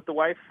at home with the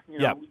wife,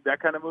 that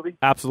kind of movie.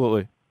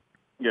 Absolutely.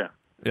 Yeah.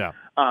 Yeah.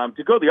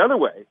 To go the other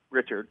way,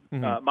 Richard,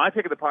 my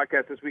pick of the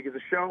podcast this week is a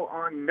show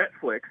on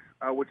Netflix,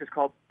 which is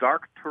called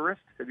Dark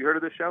Tourist. Have you heard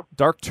of this show?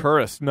 Dark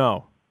Tourist,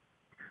 no.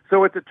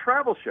 So it's a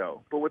travel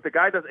show, but what the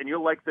guy does, and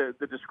you'll like the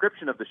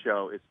description of the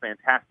show is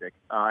fantastic.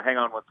 Hang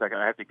on one second,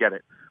 I have to get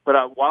it. But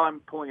while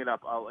I'm pulling it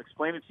up, I'll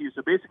explain it to you.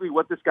 So basically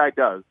what this guy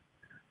does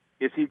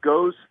is he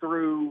travels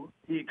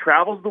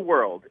the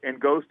world and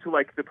goes to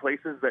like the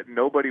places that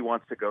nobody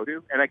wants to go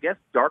to. And I guess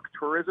dark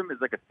tourism is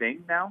like a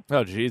thing now.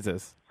 Oh,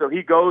 Jesus. So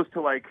he goes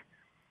to like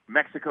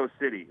Mexico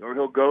City, or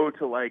he'll go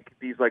to like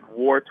these like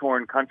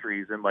war-torn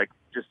countries and like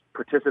just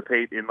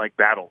participate in like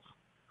battles.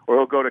 Or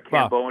he'll go to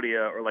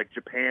Cambodia or like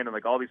Japan and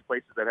like all these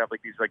places that have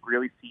like these like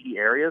really seedy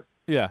areas.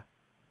 Yeah.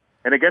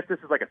 And I guess this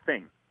is like a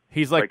thing.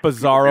 He's like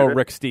Bizarro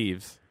Rick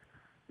Steves.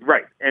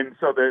 Right. And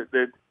so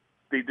the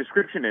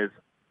description is,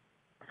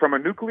 from a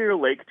nuclear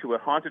lake to a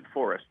haunted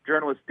forest,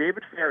 journalist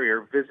David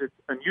Ferrier visits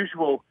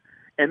unusual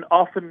and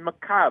often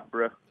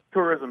macabre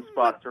tourism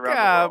spots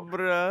around the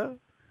world.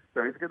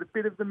 So he's got a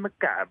bit of the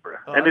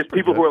macabre. Oh, and there's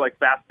people good. who are like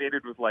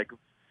fascinated with like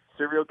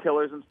serial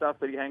killers and stuff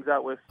that he hangs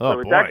out with. Oh, so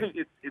it's boy.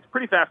 actually it's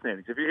pretty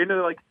fascinating. So if you're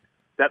into like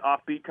that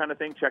offbeat kind of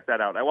thing, check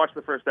that out. I watched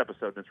the first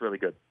episode and it's really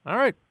good. All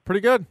right. Pretty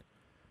good.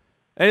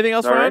 Anything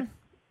else, All Ryan?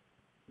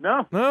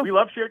 right. No. We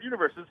love shared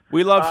universes.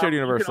 We love Shared you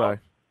Universe. can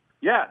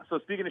Yeah, so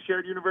speaking of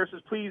shared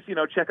universes, please,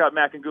 check out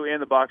Mac and Goo and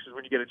the Boxers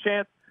when you get a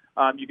chance.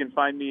 You can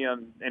find me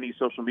on any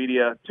social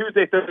media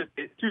Tuesday,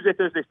 Thursday,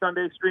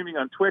 Sunday, streaming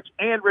on Twitch.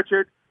 And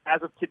Richard,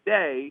 as of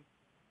today,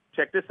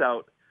 check this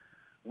out.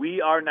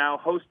 We are now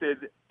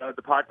hosted.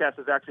 The podcast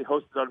is actually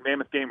hosted on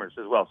Mammoth Gamers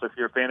as well. So if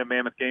you're a fan of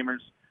Mammoth Gamers,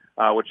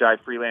 which I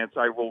freelance,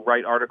 I will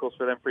write articles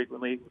for them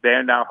frequently.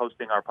 They're now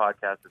hosting our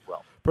podcast as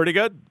well. Pretty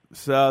good.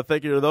 So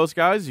thank you to those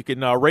guys. You can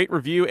rate,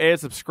 review, and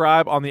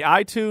subscribe on the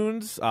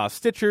iTunes,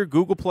 Stitcher,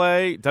 Google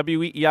Play,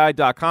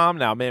 weei.com,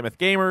 now Mammoth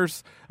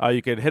Gamers.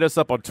 You can hit us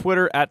up on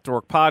Twitter at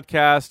Dork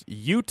Podcast,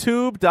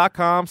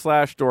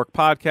 youtube.com/Dork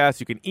Podcast.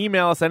 You can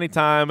email us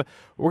anytime.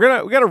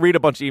 We're gonna read a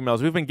bunch of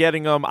emails. We've been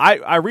getting them.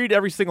 I read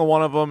every single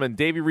one of them, and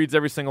Davey reads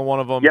every single one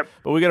of them. Yep.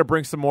 But we got to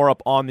bring some more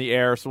up on the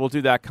air, so we'll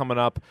do that coming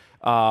up.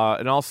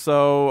 And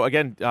also,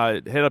 again,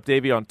 hit up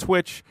Davey on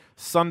Twitch,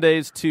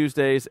 Sundays,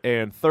 Tuesdays,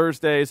 and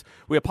Thursdays.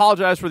 We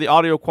apologize for the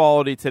audio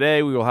quality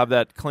today. We will have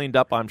that cleaned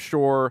up, I'm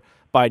sure,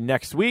 by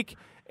next week.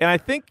 And I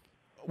think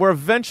we're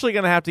eventually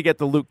going to have to get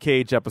the Luke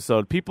Cage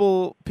episode.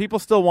 People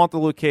still want the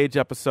Luke Cage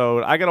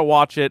episode. I got to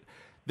watch it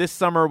this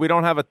summer. We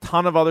don't have a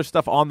ton of other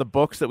stuff on the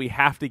books that we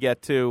have to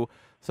get to.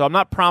 So I'm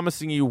not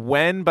promising you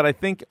when, but I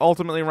think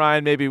ultimately,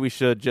 Ryan, maybe we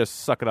should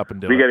just suck it up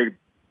and do it. We got to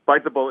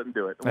bite the bullet and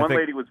do it. I One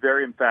think- lady was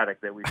very emphatic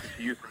that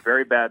she used some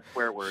very bad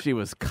swear words. She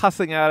was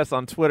cussing at us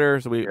on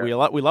Twitter. So we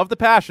love the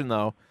passion,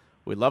 though.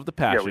 We love the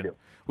passion. Yeah, we do.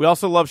 We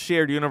also love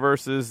shared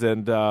universes,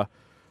 and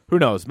who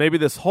knows? Maybe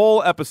this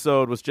whole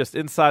episode was just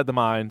inside the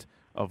mind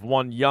of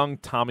one young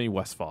Tommy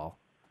Westfall.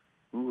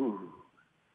 Ooh.